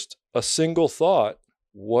with just a single thought,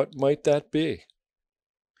 what might that be?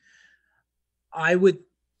 I would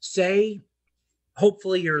say,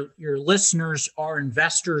 hopefully your listeners are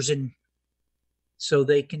investors, and so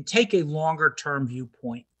they can take a longer term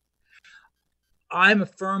viewpoint. I'm a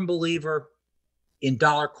firm believer in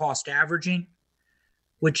dollar cost averaging,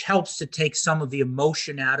 which helps to take some of the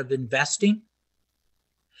emotion out of investing.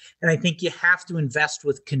 And I think you have to invest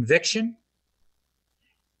with conviction.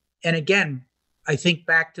 And again, I think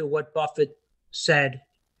back to what Buffett said,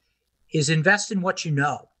 is invest in what you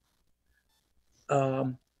know.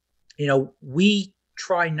 We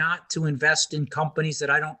try not to invest in companies that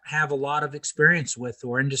I don't have a lot of experience with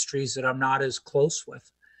or industries that I'm not as close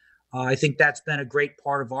with. I think that's been a great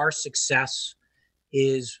part of our success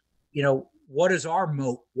is, what is our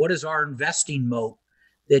moat? What is our investing moat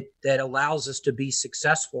that allows us to be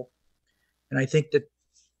successful? And I think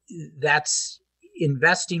that's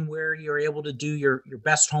investing where you're able to do your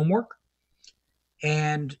best homework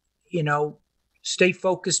and, stay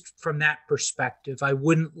focused from that perspective. I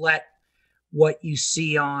wouldn't let what you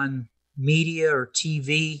see on media or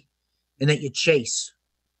TV and that you chase.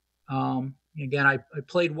 Again, I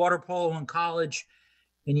played water polo in college,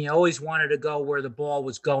 and you always wanted to go where the ball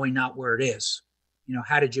was going, not where it is.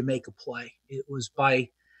 How did you make a play? It was by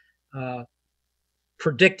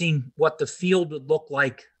predicting what the field would look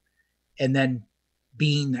like and then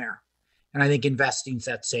being there. And I think investing's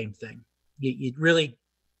that same thing. You really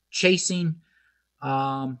chasing,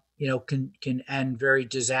 can end very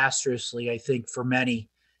disastrously, I think, for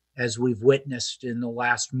many, as we've witnessed in the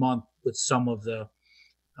last month with some of the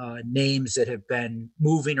names that have been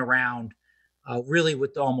moving around, really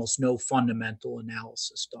with almost no fundamental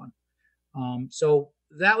analysis done. So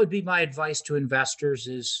that would be my advice to investors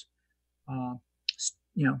is,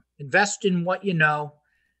 invest in what you know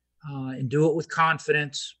and do it with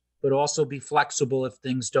confidence, but also be flexible if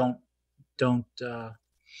things don't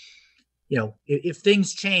if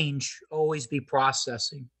things change, always be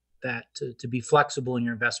processing that to be flexible in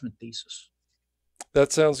your investment thesis.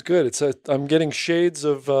 That sounds good. I'm getting shades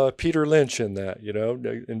of Peter Lynch in that,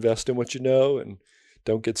 invest in what you know and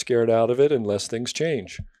don't get scared out of it unless things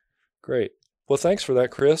change. Great. Well, thanks for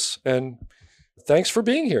that, Chris. And thanks for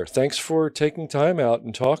being here. Thanks for taking time out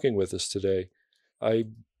and talking with us today. I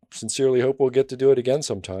sincerely hope we'll get to do it again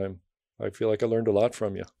sometime. I feel like I learned a lot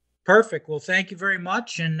from you. Perfect. Well, thank you very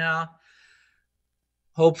much. And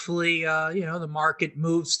hopefully, the market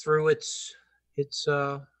moves through its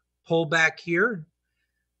pullback here.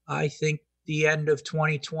 I think the end of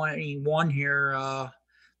 2021 here,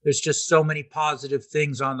 there's just so many positive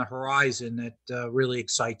things on the horizon that really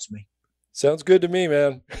excites me. Sounds good to me,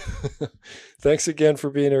 man. Thanks again for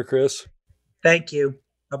being here, Chris. Thank you.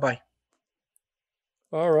 Bye-bye.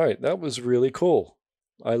 All right. That was really cool.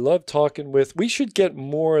 I love talking we should get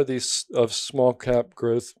more of these small cap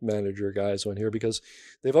growth manager guys on here because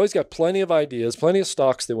they've always got plenty of ideas, plenty of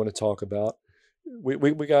stocks they want to talk about.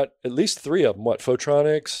 We got at least three of them.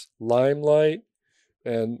 Photronics, Limelight,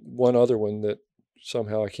 and one other one that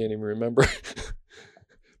somehow I can't even remember.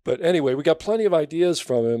 But anyway, we got plenty of ideas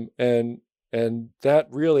from him, and that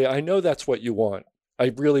really, I know that's what you want.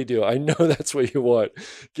 I really do. I know that's what you want.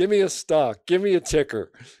 Give me a stock. Give me a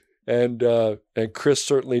ticker. And Chris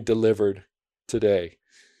certainly delivered today.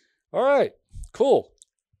 All right, cool.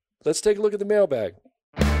 Let's take a look at the mailbag.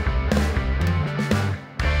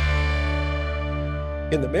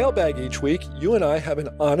 In the mailbag each week, you and I have an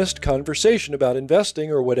honest conversation about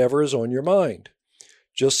investing or whatever is on your mind.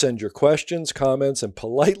 Just send your questions, comments, and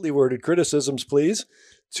politely worded criticisms, please,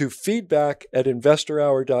 to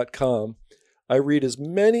feedback@investorhour.com. I read as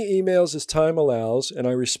many emails as time allows, and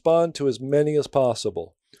I respond to as many as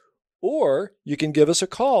possible. Or you can give us a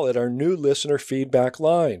call at our new listener feedback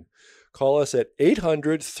line. Call us at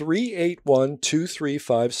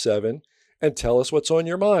 800-381-2357 and tell us what's on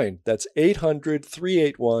your mind. That's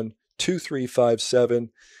 800-381-2357.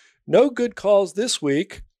 No good calls this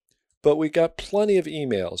week, but we got plenty of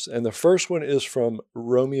emails. And the first one is from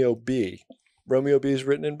Romeo B. Romeo B has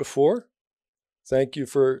written in before. Thank you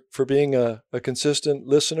for being a consistent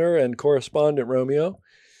listener and correspondent, Romeo.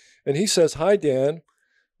 And he says, "Hi, Dan.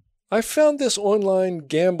 I found this online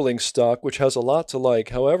gambling stock, which has a lot to like.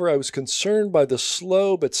 However, I was concerned by the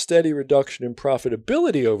slow but steady reduction in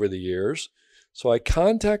profitability over the years. So I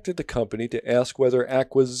contacted the company to ask whether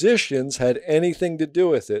acquisitions had anything to do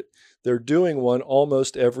with it. They're doing one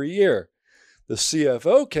almost every year. The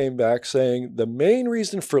CFO came back saying the main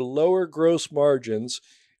reason for lower gross margins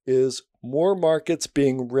is more markets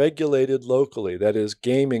being regulated locally, that is,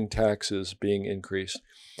 gaming taxes being increased,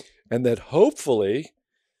 and that hopefully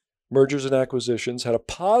mergers and acquisitions had a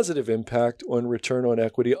positive impact on return on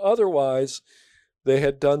equity. Otherwise, they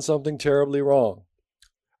had done something terribly wrong."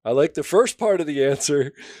 I like the first part of the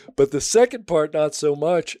answer, but the second part not so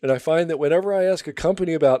much. And I find that whenever I ask a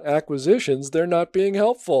company about acquisitions, they're not being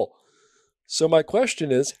helpful. So my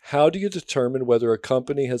question is, how do you determine whether a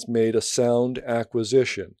company has made a sound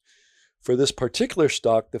acquisition? For this particular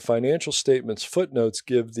stock, the financial statements footnotes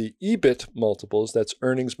give the EBIT multiples, that's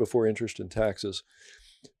earnings before interest and taxes,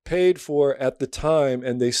 paid for at the time,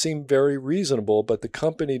 and they seem very reasonable, but the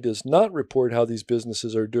company does not report how these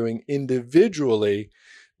businesses are doing individually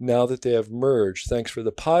now that they have merged. Thanks for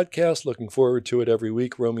the podcast. Looking forward to it every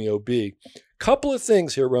week, Romeo B. Couple of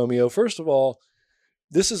things here, Romeo. First of all,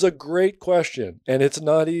 this is a great question, and it's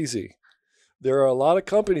not easy. There are a lot of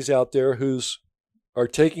companies out there who's are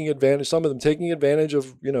taking advantage, some of them taking advantage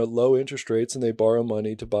of, low interest rates, and they borrow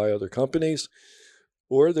money to buy other companies.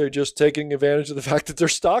 Or they're just taking advantage of the fact that their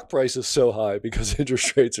stock price is so high because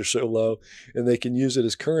interest rates are so low and they can use it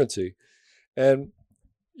as currency. And,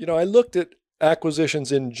 I looked at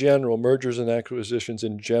acquisitions in general, mergers and acquisitions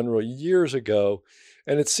in general years ago,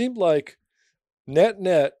 and it seemed like net,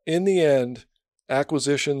 in the end,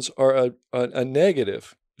 acquisitions are a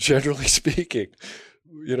negative, generally speaking,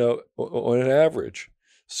 on an average.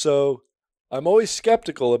 So I'm always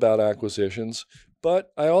skeptical about acquisitions.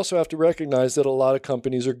 But I also have to recognize that a lot of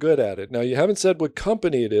companies are good at it. Now, you haven't said what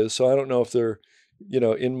company it is, so I don't know if they're,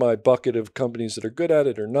 in my bucket of companies that are good at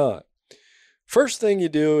it or not. First thing you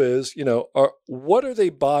do is, what are they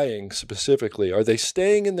buying specifically? Are they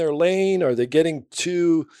staying in their lane? Are they getting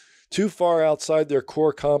too far outside their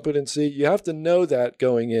core competency? You have to know that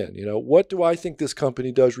going in. What do I think this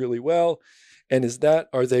company does really well? And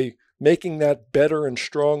are they making that better and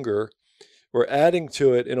stronger, or adding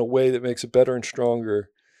to it in a way that makes it better and stronger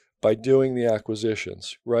by doing the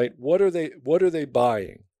acquisitions, right? What are they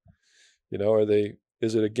buying?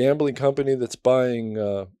 Is it a gambling company that's buying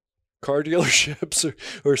car dealerships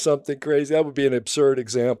or something crazy? That would be an absurd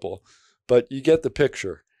example, but you get the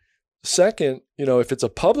picture. Second, if it's a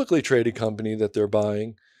publicly traded company that they're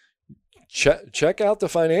buying, check out the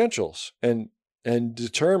financials and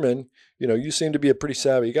determine, you seem to be a pretty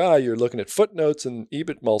savvy guy. You're looking at footnotes and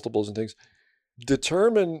EBIT multiples and things.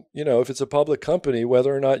 Determine, if it's a public company,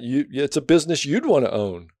 whether or not it's a business you'd want to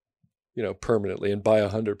own, permanently and buy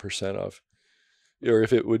 100% of, or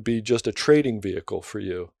if it would be just a trading vehicle for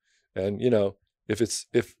you. And,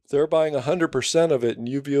 if they're buying 100% of it and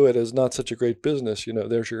you view it as not such a great business,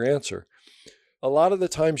 there's your answer. A lot of the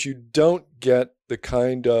times you don't get the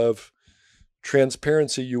kind of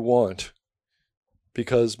transparency you want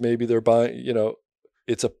because maybe they're buying,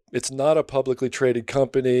 it's not a publicly traded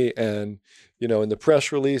company, and in the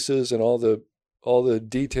press releases and all the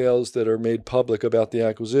details that are made public about the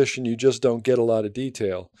acquisition, you just don't get a lot of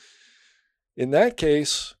detail. In that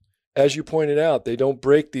case, as you pointed out, they don't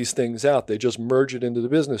break these things out. They just merge it into the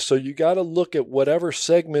business. So you got to look at whatever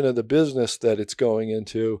segment of the business that it's going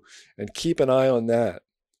into and keep an eye on that.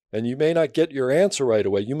 And you may not get your answer right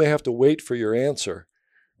away. You may have to wait for your answer,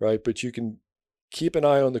 right? But you can keep an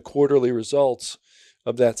eye on the quarterly results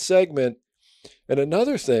of that segment. And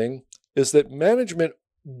another thing is that management,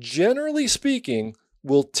 generally speaking,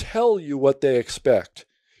 will tell you what they expect.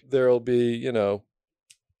 There'll be,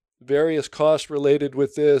 various costs related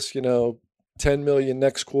with this, 10 million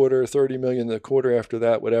next quarter, 30 million the quarter after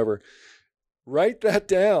that, whatever. Write that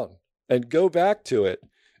down and go back to it.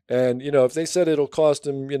 And, if they said it'll cost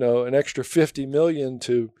them, an extra 50 million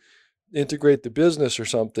to integrate the business or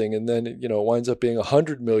something, and then, it winds up being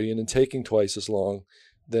 100 million and taking twice as long,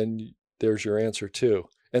 then there's your answer too.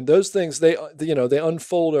 And those things, they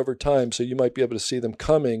unfold over time. So you might be able to see them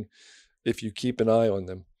coming if you keep an eye on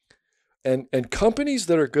them. And companies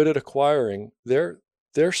that are good at acquiring, they're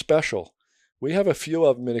special. We have a few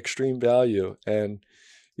of them in Extreme Value, and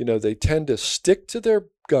they tend to stick to their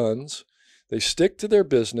guns. They stick to their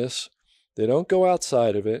business. They don't go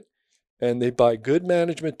outside of it, and they buy good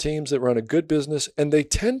management teams that run a good business, and they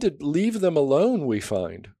tend to leave them alone, we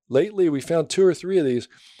find. Lately, we found 2 or 3 of these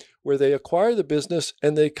where they acquire the business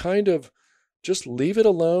and they kind of just leave it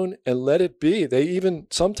alone and let it be. They even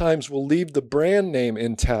sometimes will leave the brand name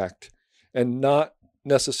intact and not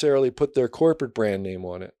necessarily put their corporate brand name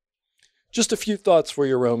on it. Just a few thoughts for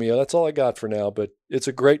you, Romeo. That's all I got for now, but it's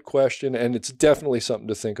a great question and it's definitely something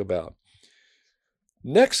to think about.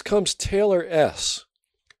 Next comes Taylor S.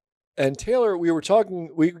 And Taylor,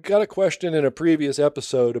 we got a question in a previous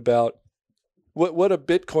episode about what a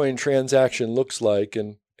Bitcoin transaction looks like.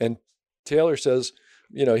 And Taylor says,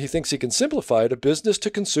 he thinks he can simplify it. A business to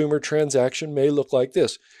consumer transaction may look like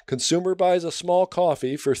this. Consumer buys a small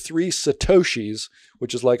coffee for 3 Satoshis,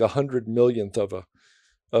 which is like 100 millionth of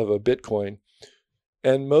a Bitcoin,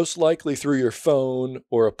 and most likely through your phone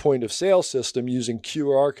or a point of sale system using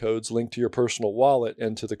QR codes linked to your personal wallet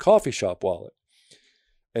and to the coffee shop wallet.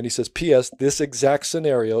 And he says, P.S., this exact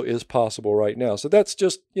scenario is possible right now. So that's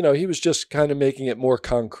just, he was just kind of making it more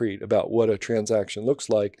concrete about what a transaction looks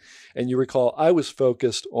like. And you recall, I was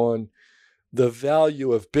focused on the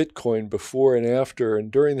value of Bitcoin before and after. And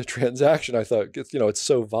during the transaction, I thought, it's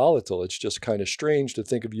so volatile. It's just kind of strange to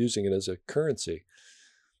think of using it as a currency.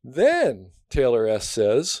 Then Taylor S.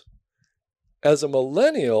 says, as a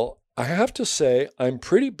millennial, I have to say I'm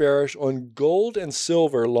pretty bearish on gold and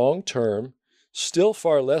silver long term. Still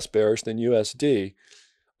far less bearish than USD.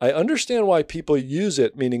 I understand why people use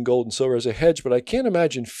it, meaning gold and silver, as a hedge, but I can't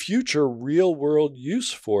imagine future real-world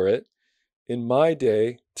use for it in my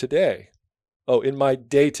day-to-day. In my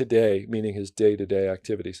day-to-day, meaning his day-to-day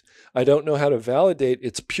activities. I don't know how to validate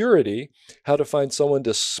its purity, how to find someone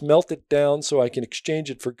to smelt it down so I can exchange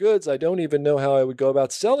it for goods. I don't even know how I would go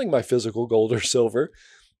about selling my physical gold or silver.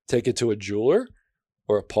 Take it to a jeweler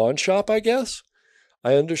or a pawn shop, I guess.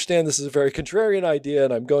 I understand this is a very contrarian idea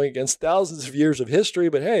and I'm going against thousands of years of history,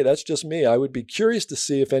 but hey, that's just me. I would be curious to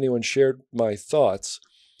see if anyone shared my thoughts.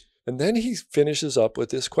 And then he finishes up with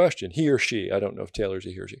this question, he or she, I don't know if Taylor's a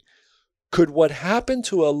he or she. Could what happened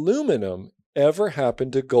to aluminum ever happen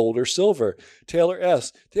to gold or silver? Taylor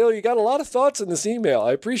S. Taylor, you got a lot of thoughts in this email.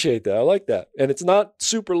 I appreciate that. I like that. And it's not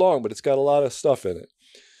super long, but it's got a lot of stuff in it.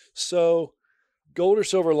 So gold or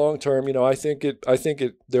silver long term, I think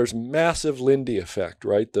there's massive Lindy effect,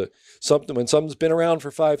 right? When something's been around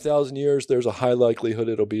for 5,000 years, there's a high likelihood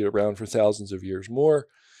it'll be around for thousands of years more,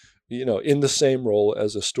 in the same role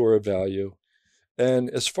as a store of value. And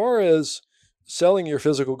as far as selling your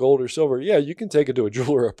physical gold or silver, yeah, you can take it to a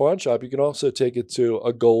jeweler or a pawn shop. You can also take it to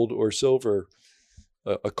a gold or silver,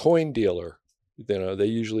 a coin dealer. They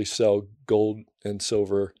usually sell gold and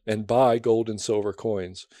silver and buy gold and silver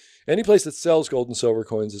coins. Any place that sells gold and silver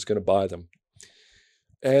coins is going to buy them.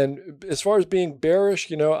 And as far as being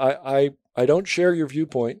bearish, I don't share your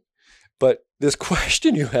viewpoint, but this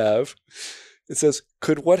question you have, it says,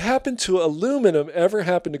 could what happened to aluminum ever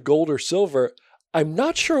happen to gold or silver? I'm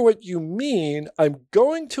not sure what you mean. I'm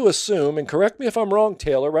going to assume, and correct me if I'm wrong,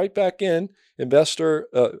 Taylor, right back in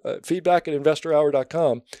feedback at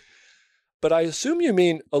investorhour.com. But I assume you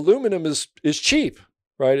mean aluminum is cheap,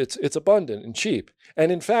 right? It's abundant and cheap. And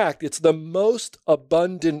in fact, it's the most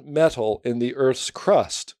abundant metal in the Earth's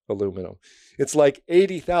crust, aluminum. It's like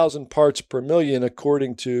 80,000 parts per million,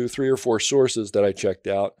 according to 3 or 4 sources that I checked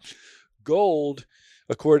out. Gold,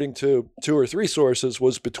 according to 2 or 3 sources,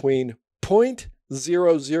 was between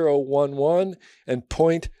 0.0011 and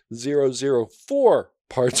 0.004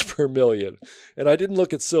 parts per million. And I didn't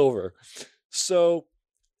look at silver. So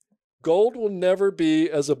gold will never be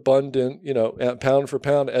as abundant, pound for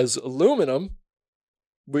pound as aluminum.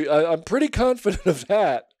 I'm pretty confident of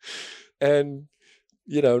that. And,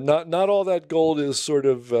 not all that gold is sort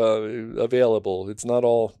of available. It's not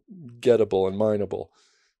all gettable and mineable.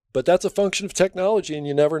 But that's a function of technology, and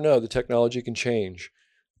you never know. The technology can change.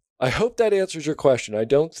 I hope that answers your question. I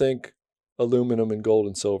don't think aluminum and gold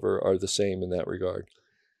and silver are the same in that regard.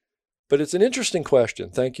 But it's an interesting question.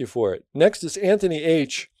 Thank you for it. Next is Anthony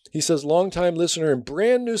H. He says, longtime listener and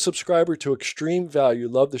brand new subscriber to Extreme Value.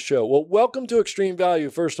 Love the show. Well, welcome to Extreme Value,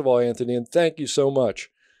 first of all, Anthony, and thank you so much.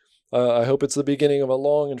 I hope it's the beginning of a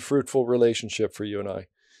long and fruitful relationship for you and I.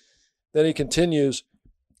 Then he continues.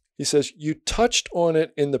 He says, you touched on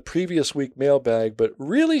it in the previous week mailbag, but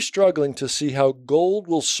really struggling to see how gold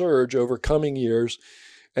will surge over coming years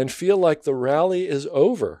and feel like the rally is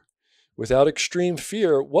over. Without extreme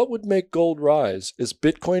fear, what would make gold rise? Is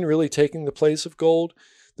Bitcoin really taking the place of gold?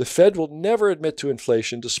 The Fed will never admit to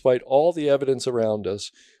inflation despite all the evidence around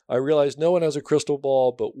us. I realize no one has a crystal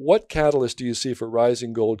ball, but what catalyst do you see for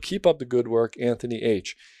rising gold? Keep up the good work, Anthony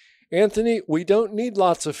H. Anthony, we don't need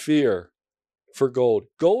lots of fear for gold.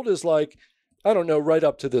 Gold is like, I don't know, right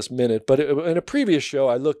up to this minute, but in a previous show,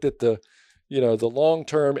 I looked at the the long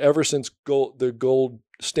term, ever since the gold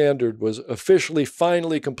standard was officially,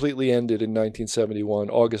 finally, completely ended in August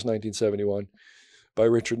 1971, by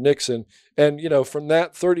Richard Nixon. And, from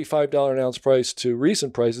that $35 an ounce price to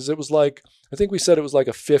recent prices, it was like, I think we said it was like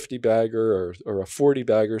a 50 bagger or a 40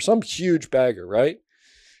 bagger, some huge bagger, right?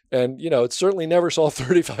 And, it certainly never saw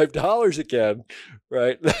 $35 again,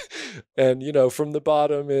 right? And, from the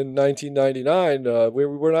bottom in 1999,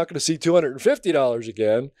 we're not going to see $250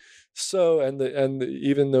 again. So, and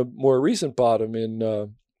even the more recent bottom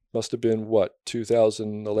in, must have been what,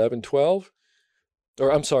 2011, 12?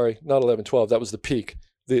 Or I'm sorry, not 11, 12. That was the peak.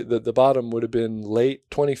 The bottom would have been late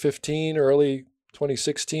 2015, early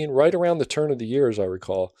 2016, right around the turn of the year, as I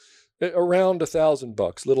recall, around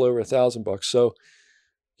 $1,000, little over $1,000. So,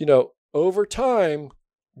 over time,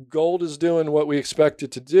 gold is doing what we expect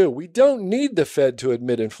it to do. We don't need the Fed to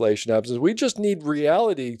admit inflation happens. We just need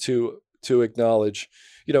reality to acknowledge.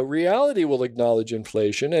 Reality will acknowledge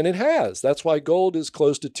inflation, and it has. That's why gold is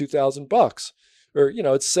close to $2,000, or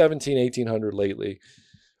it's 1,800 lately.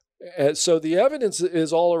 And so the evidence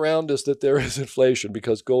is all around us that there is inflation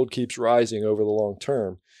because gold keeps rising over the long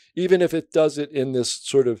term, even if it does it in this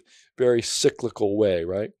sort of very cyclical way,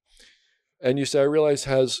 right? And you say, I realize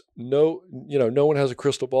no one has a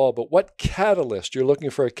crystal ball, but what catalyst? You're looking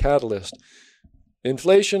for a catalyst.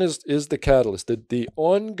 Inflation is the catalyst, the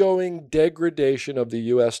ongoing degradation of the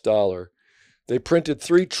US dollar. They printed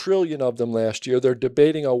 3 trillion of them last year. They're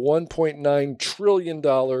debating a $1.9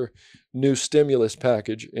 trillion new stimulus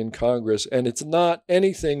package in Congress. And it's not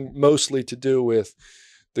anything mostly to do with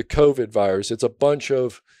the COVID virus. It's a bunch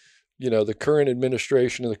of, the current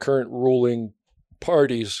administration and the current ruling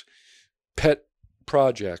parties' pet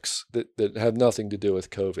projects that have nothing to do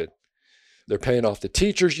with COVID. They're paying off the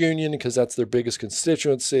teachers union because that's their biggest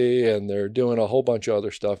constituency, and they're doing a whole bunch of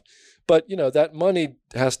other stuff. But, that money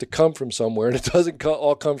has to come from somewhere, and it doesn't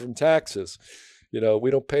all come from taxes. We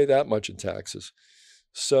don't pay that much in taxes.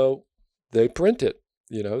 So they print it.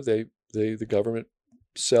 The government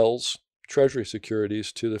sells treasury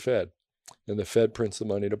securities to the Fed, and the Fed prints the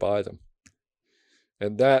money to buy them.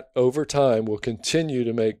 And that over time will continue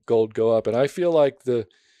to make gold go up. And I feel like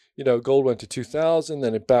gold went to 2,000,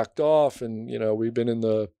 then it backed off, and, we've been in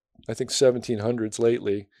the, I think, 1700s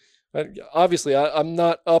lately. Obviously, I'm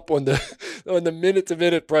not up on the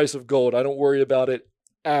minute-to-minute price of gold. I don't worry about it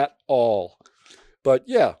at all. But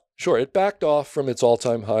yeah, sure, it backed off from its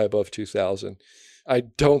all-time high above 2,000. I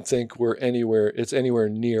don't think it's anywhere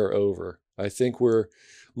near over. I think we're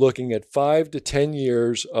looking at 5 to 10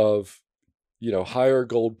 years of, higher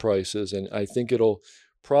gold prices, and I think it'll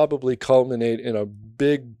probably culminate in a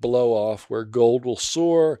big blow-off where gold will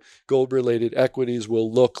soar, gold-related equities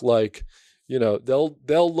will look like, they'll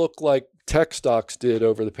look like tech stocks did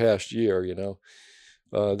over the past year,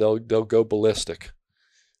 they'll go ballistic.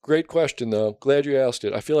 Great question, though. Glad you asked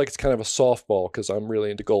it. I feel like it's kind of a softball because I'm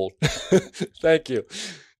really into gold. Thank you.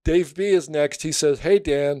 Dave B is next. He says, hey,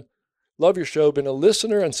 Dan, love your show. Been a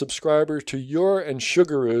listener and subscriber to your and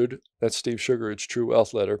Sugarwood, that's Steve Sugarwood's True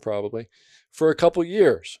Wealth letter probably, for a couple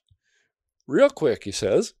years. Real quick, he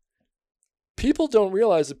says, people don't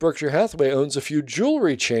realize that Berkshire Hathaway owns a few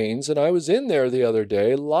jewelry chains, and I was in there the other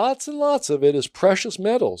day. Lots and lots of it is precious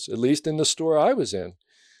metals, at least in the store I was in.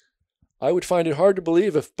 I would find it hard to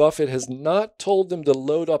believe if Buffett has not told them to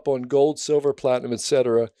load up on gold, silver, platinum,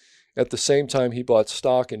 etc. at the same time he bought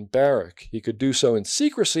stock in Barrick. He could do so in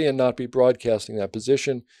secrecy and not be broadcasting that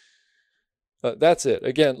position. That's it.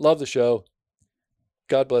 Again, love the show.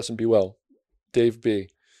 God bless and be well. Dave B.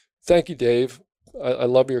 Thank you, Dave. I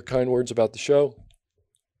love your kind words about the show.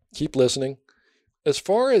 Keep listening. As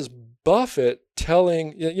far as Buffett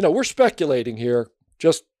telling, we're speculating here.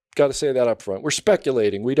 Just got to say that up front. We're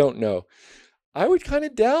speculating. We don't know. I would kind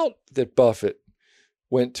of doubt that Buffett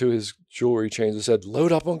went to his jewelry chains and said,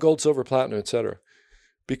 load up on gold, silver, platinum, etc.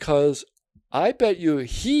 Because I bet you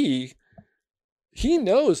he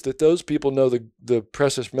knows that those people know the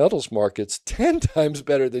precious metals markets 10 times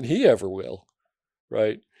better than he ever will,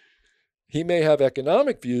 right? He may have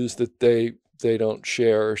economic views that they don't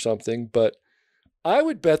share or something, but I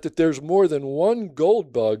would bet that there's more than one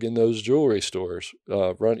gold bug in those jewelry stores,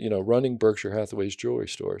 running Berkshire Hathaway's jewelry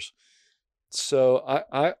stores. So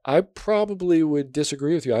I probably would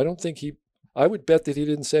disagree with you. I would bet that he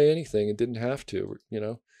didn't say anything and didn't have to,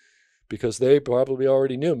 because they probably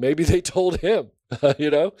already knew. Maybe they told him,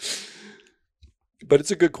 But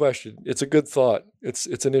it's a good question. It's a good thought.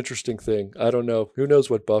 It's an interesting thing. I don't know. Who knows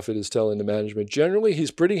what Buffett is telling the management? Generally,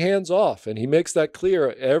 he's pretty hands-off, and he makes that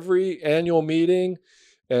clear every annual meeting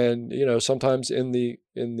and, sometimes in the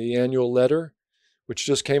annual letter, which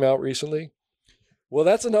just came out recently. Well,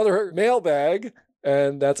 that's another mailbag,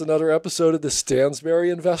 and that's another episode of the Stansberry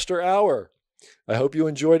Investor Hour. I hope you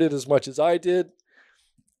enjoyed it as much as I did.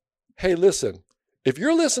 Hey, listen, if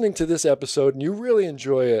you're listening to this episode and you really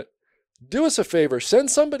enjoy it, do us a favor, send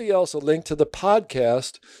somebody else a link to the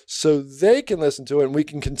podcast so they can listen to it and we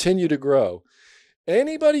can continue to grow.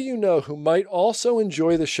 Anybody you know who might also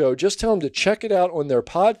enjoy the show, just tell them to check it out on their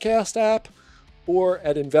podcast app or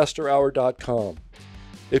at investorhour.com.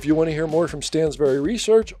 If you want to hear more from Stansberry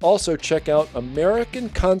Research, also check out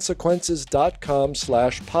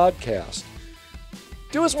americanconsequences.com/podcast.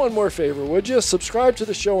 Do us one more favor, would you? Subscribe to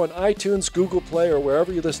the show on iTunes, Google Play, or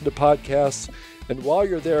wherever you listen to podcasts. And while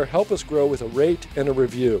you're there, help us grow with a rate and a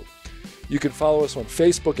review. You can follow us on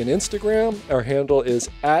Facebook and Instagram. Our handle is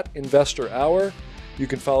 @InvestorHour. You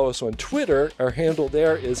can follow us on Twitter. Our handle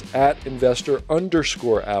there is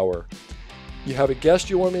 @investor_hour. You have a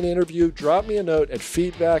guest you want me to interview, drop me a note at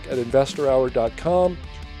feedback@investorhour.com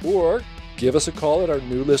or give us a call at our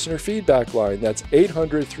new listener feedback line. That's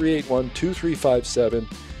 800-381-2357,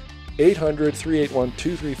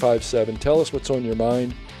 800-381-2357. Tell us what's on your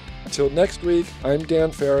mind. Until next week, I'm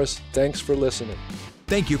Dan Ferris. Thanks for listening.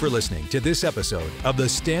 Thank you for listening to this episode of the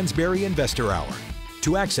Stansberry Investor Hour.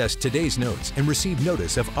 To access today's notes and receive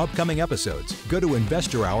notice of upcoming episodes, go to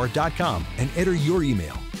investorhour.com and enter your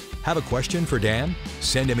email. Have a question for Dan?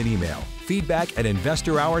 Send him an email,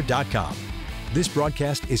 feedback@investorhour.com. This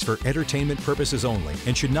broadcast is for entertainment purposes only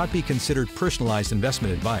and should not be considered personalized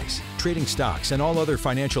investment advice. Trading stocks and all other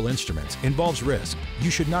financial instruments involves risk.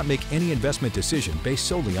 You should not make any investment decision based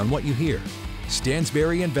solely on what you hear.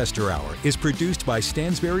 Stansberry Investor Hour is produced by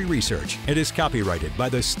Stansberry Research and is copyrighted by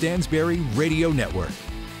the Stansberry Radio Network.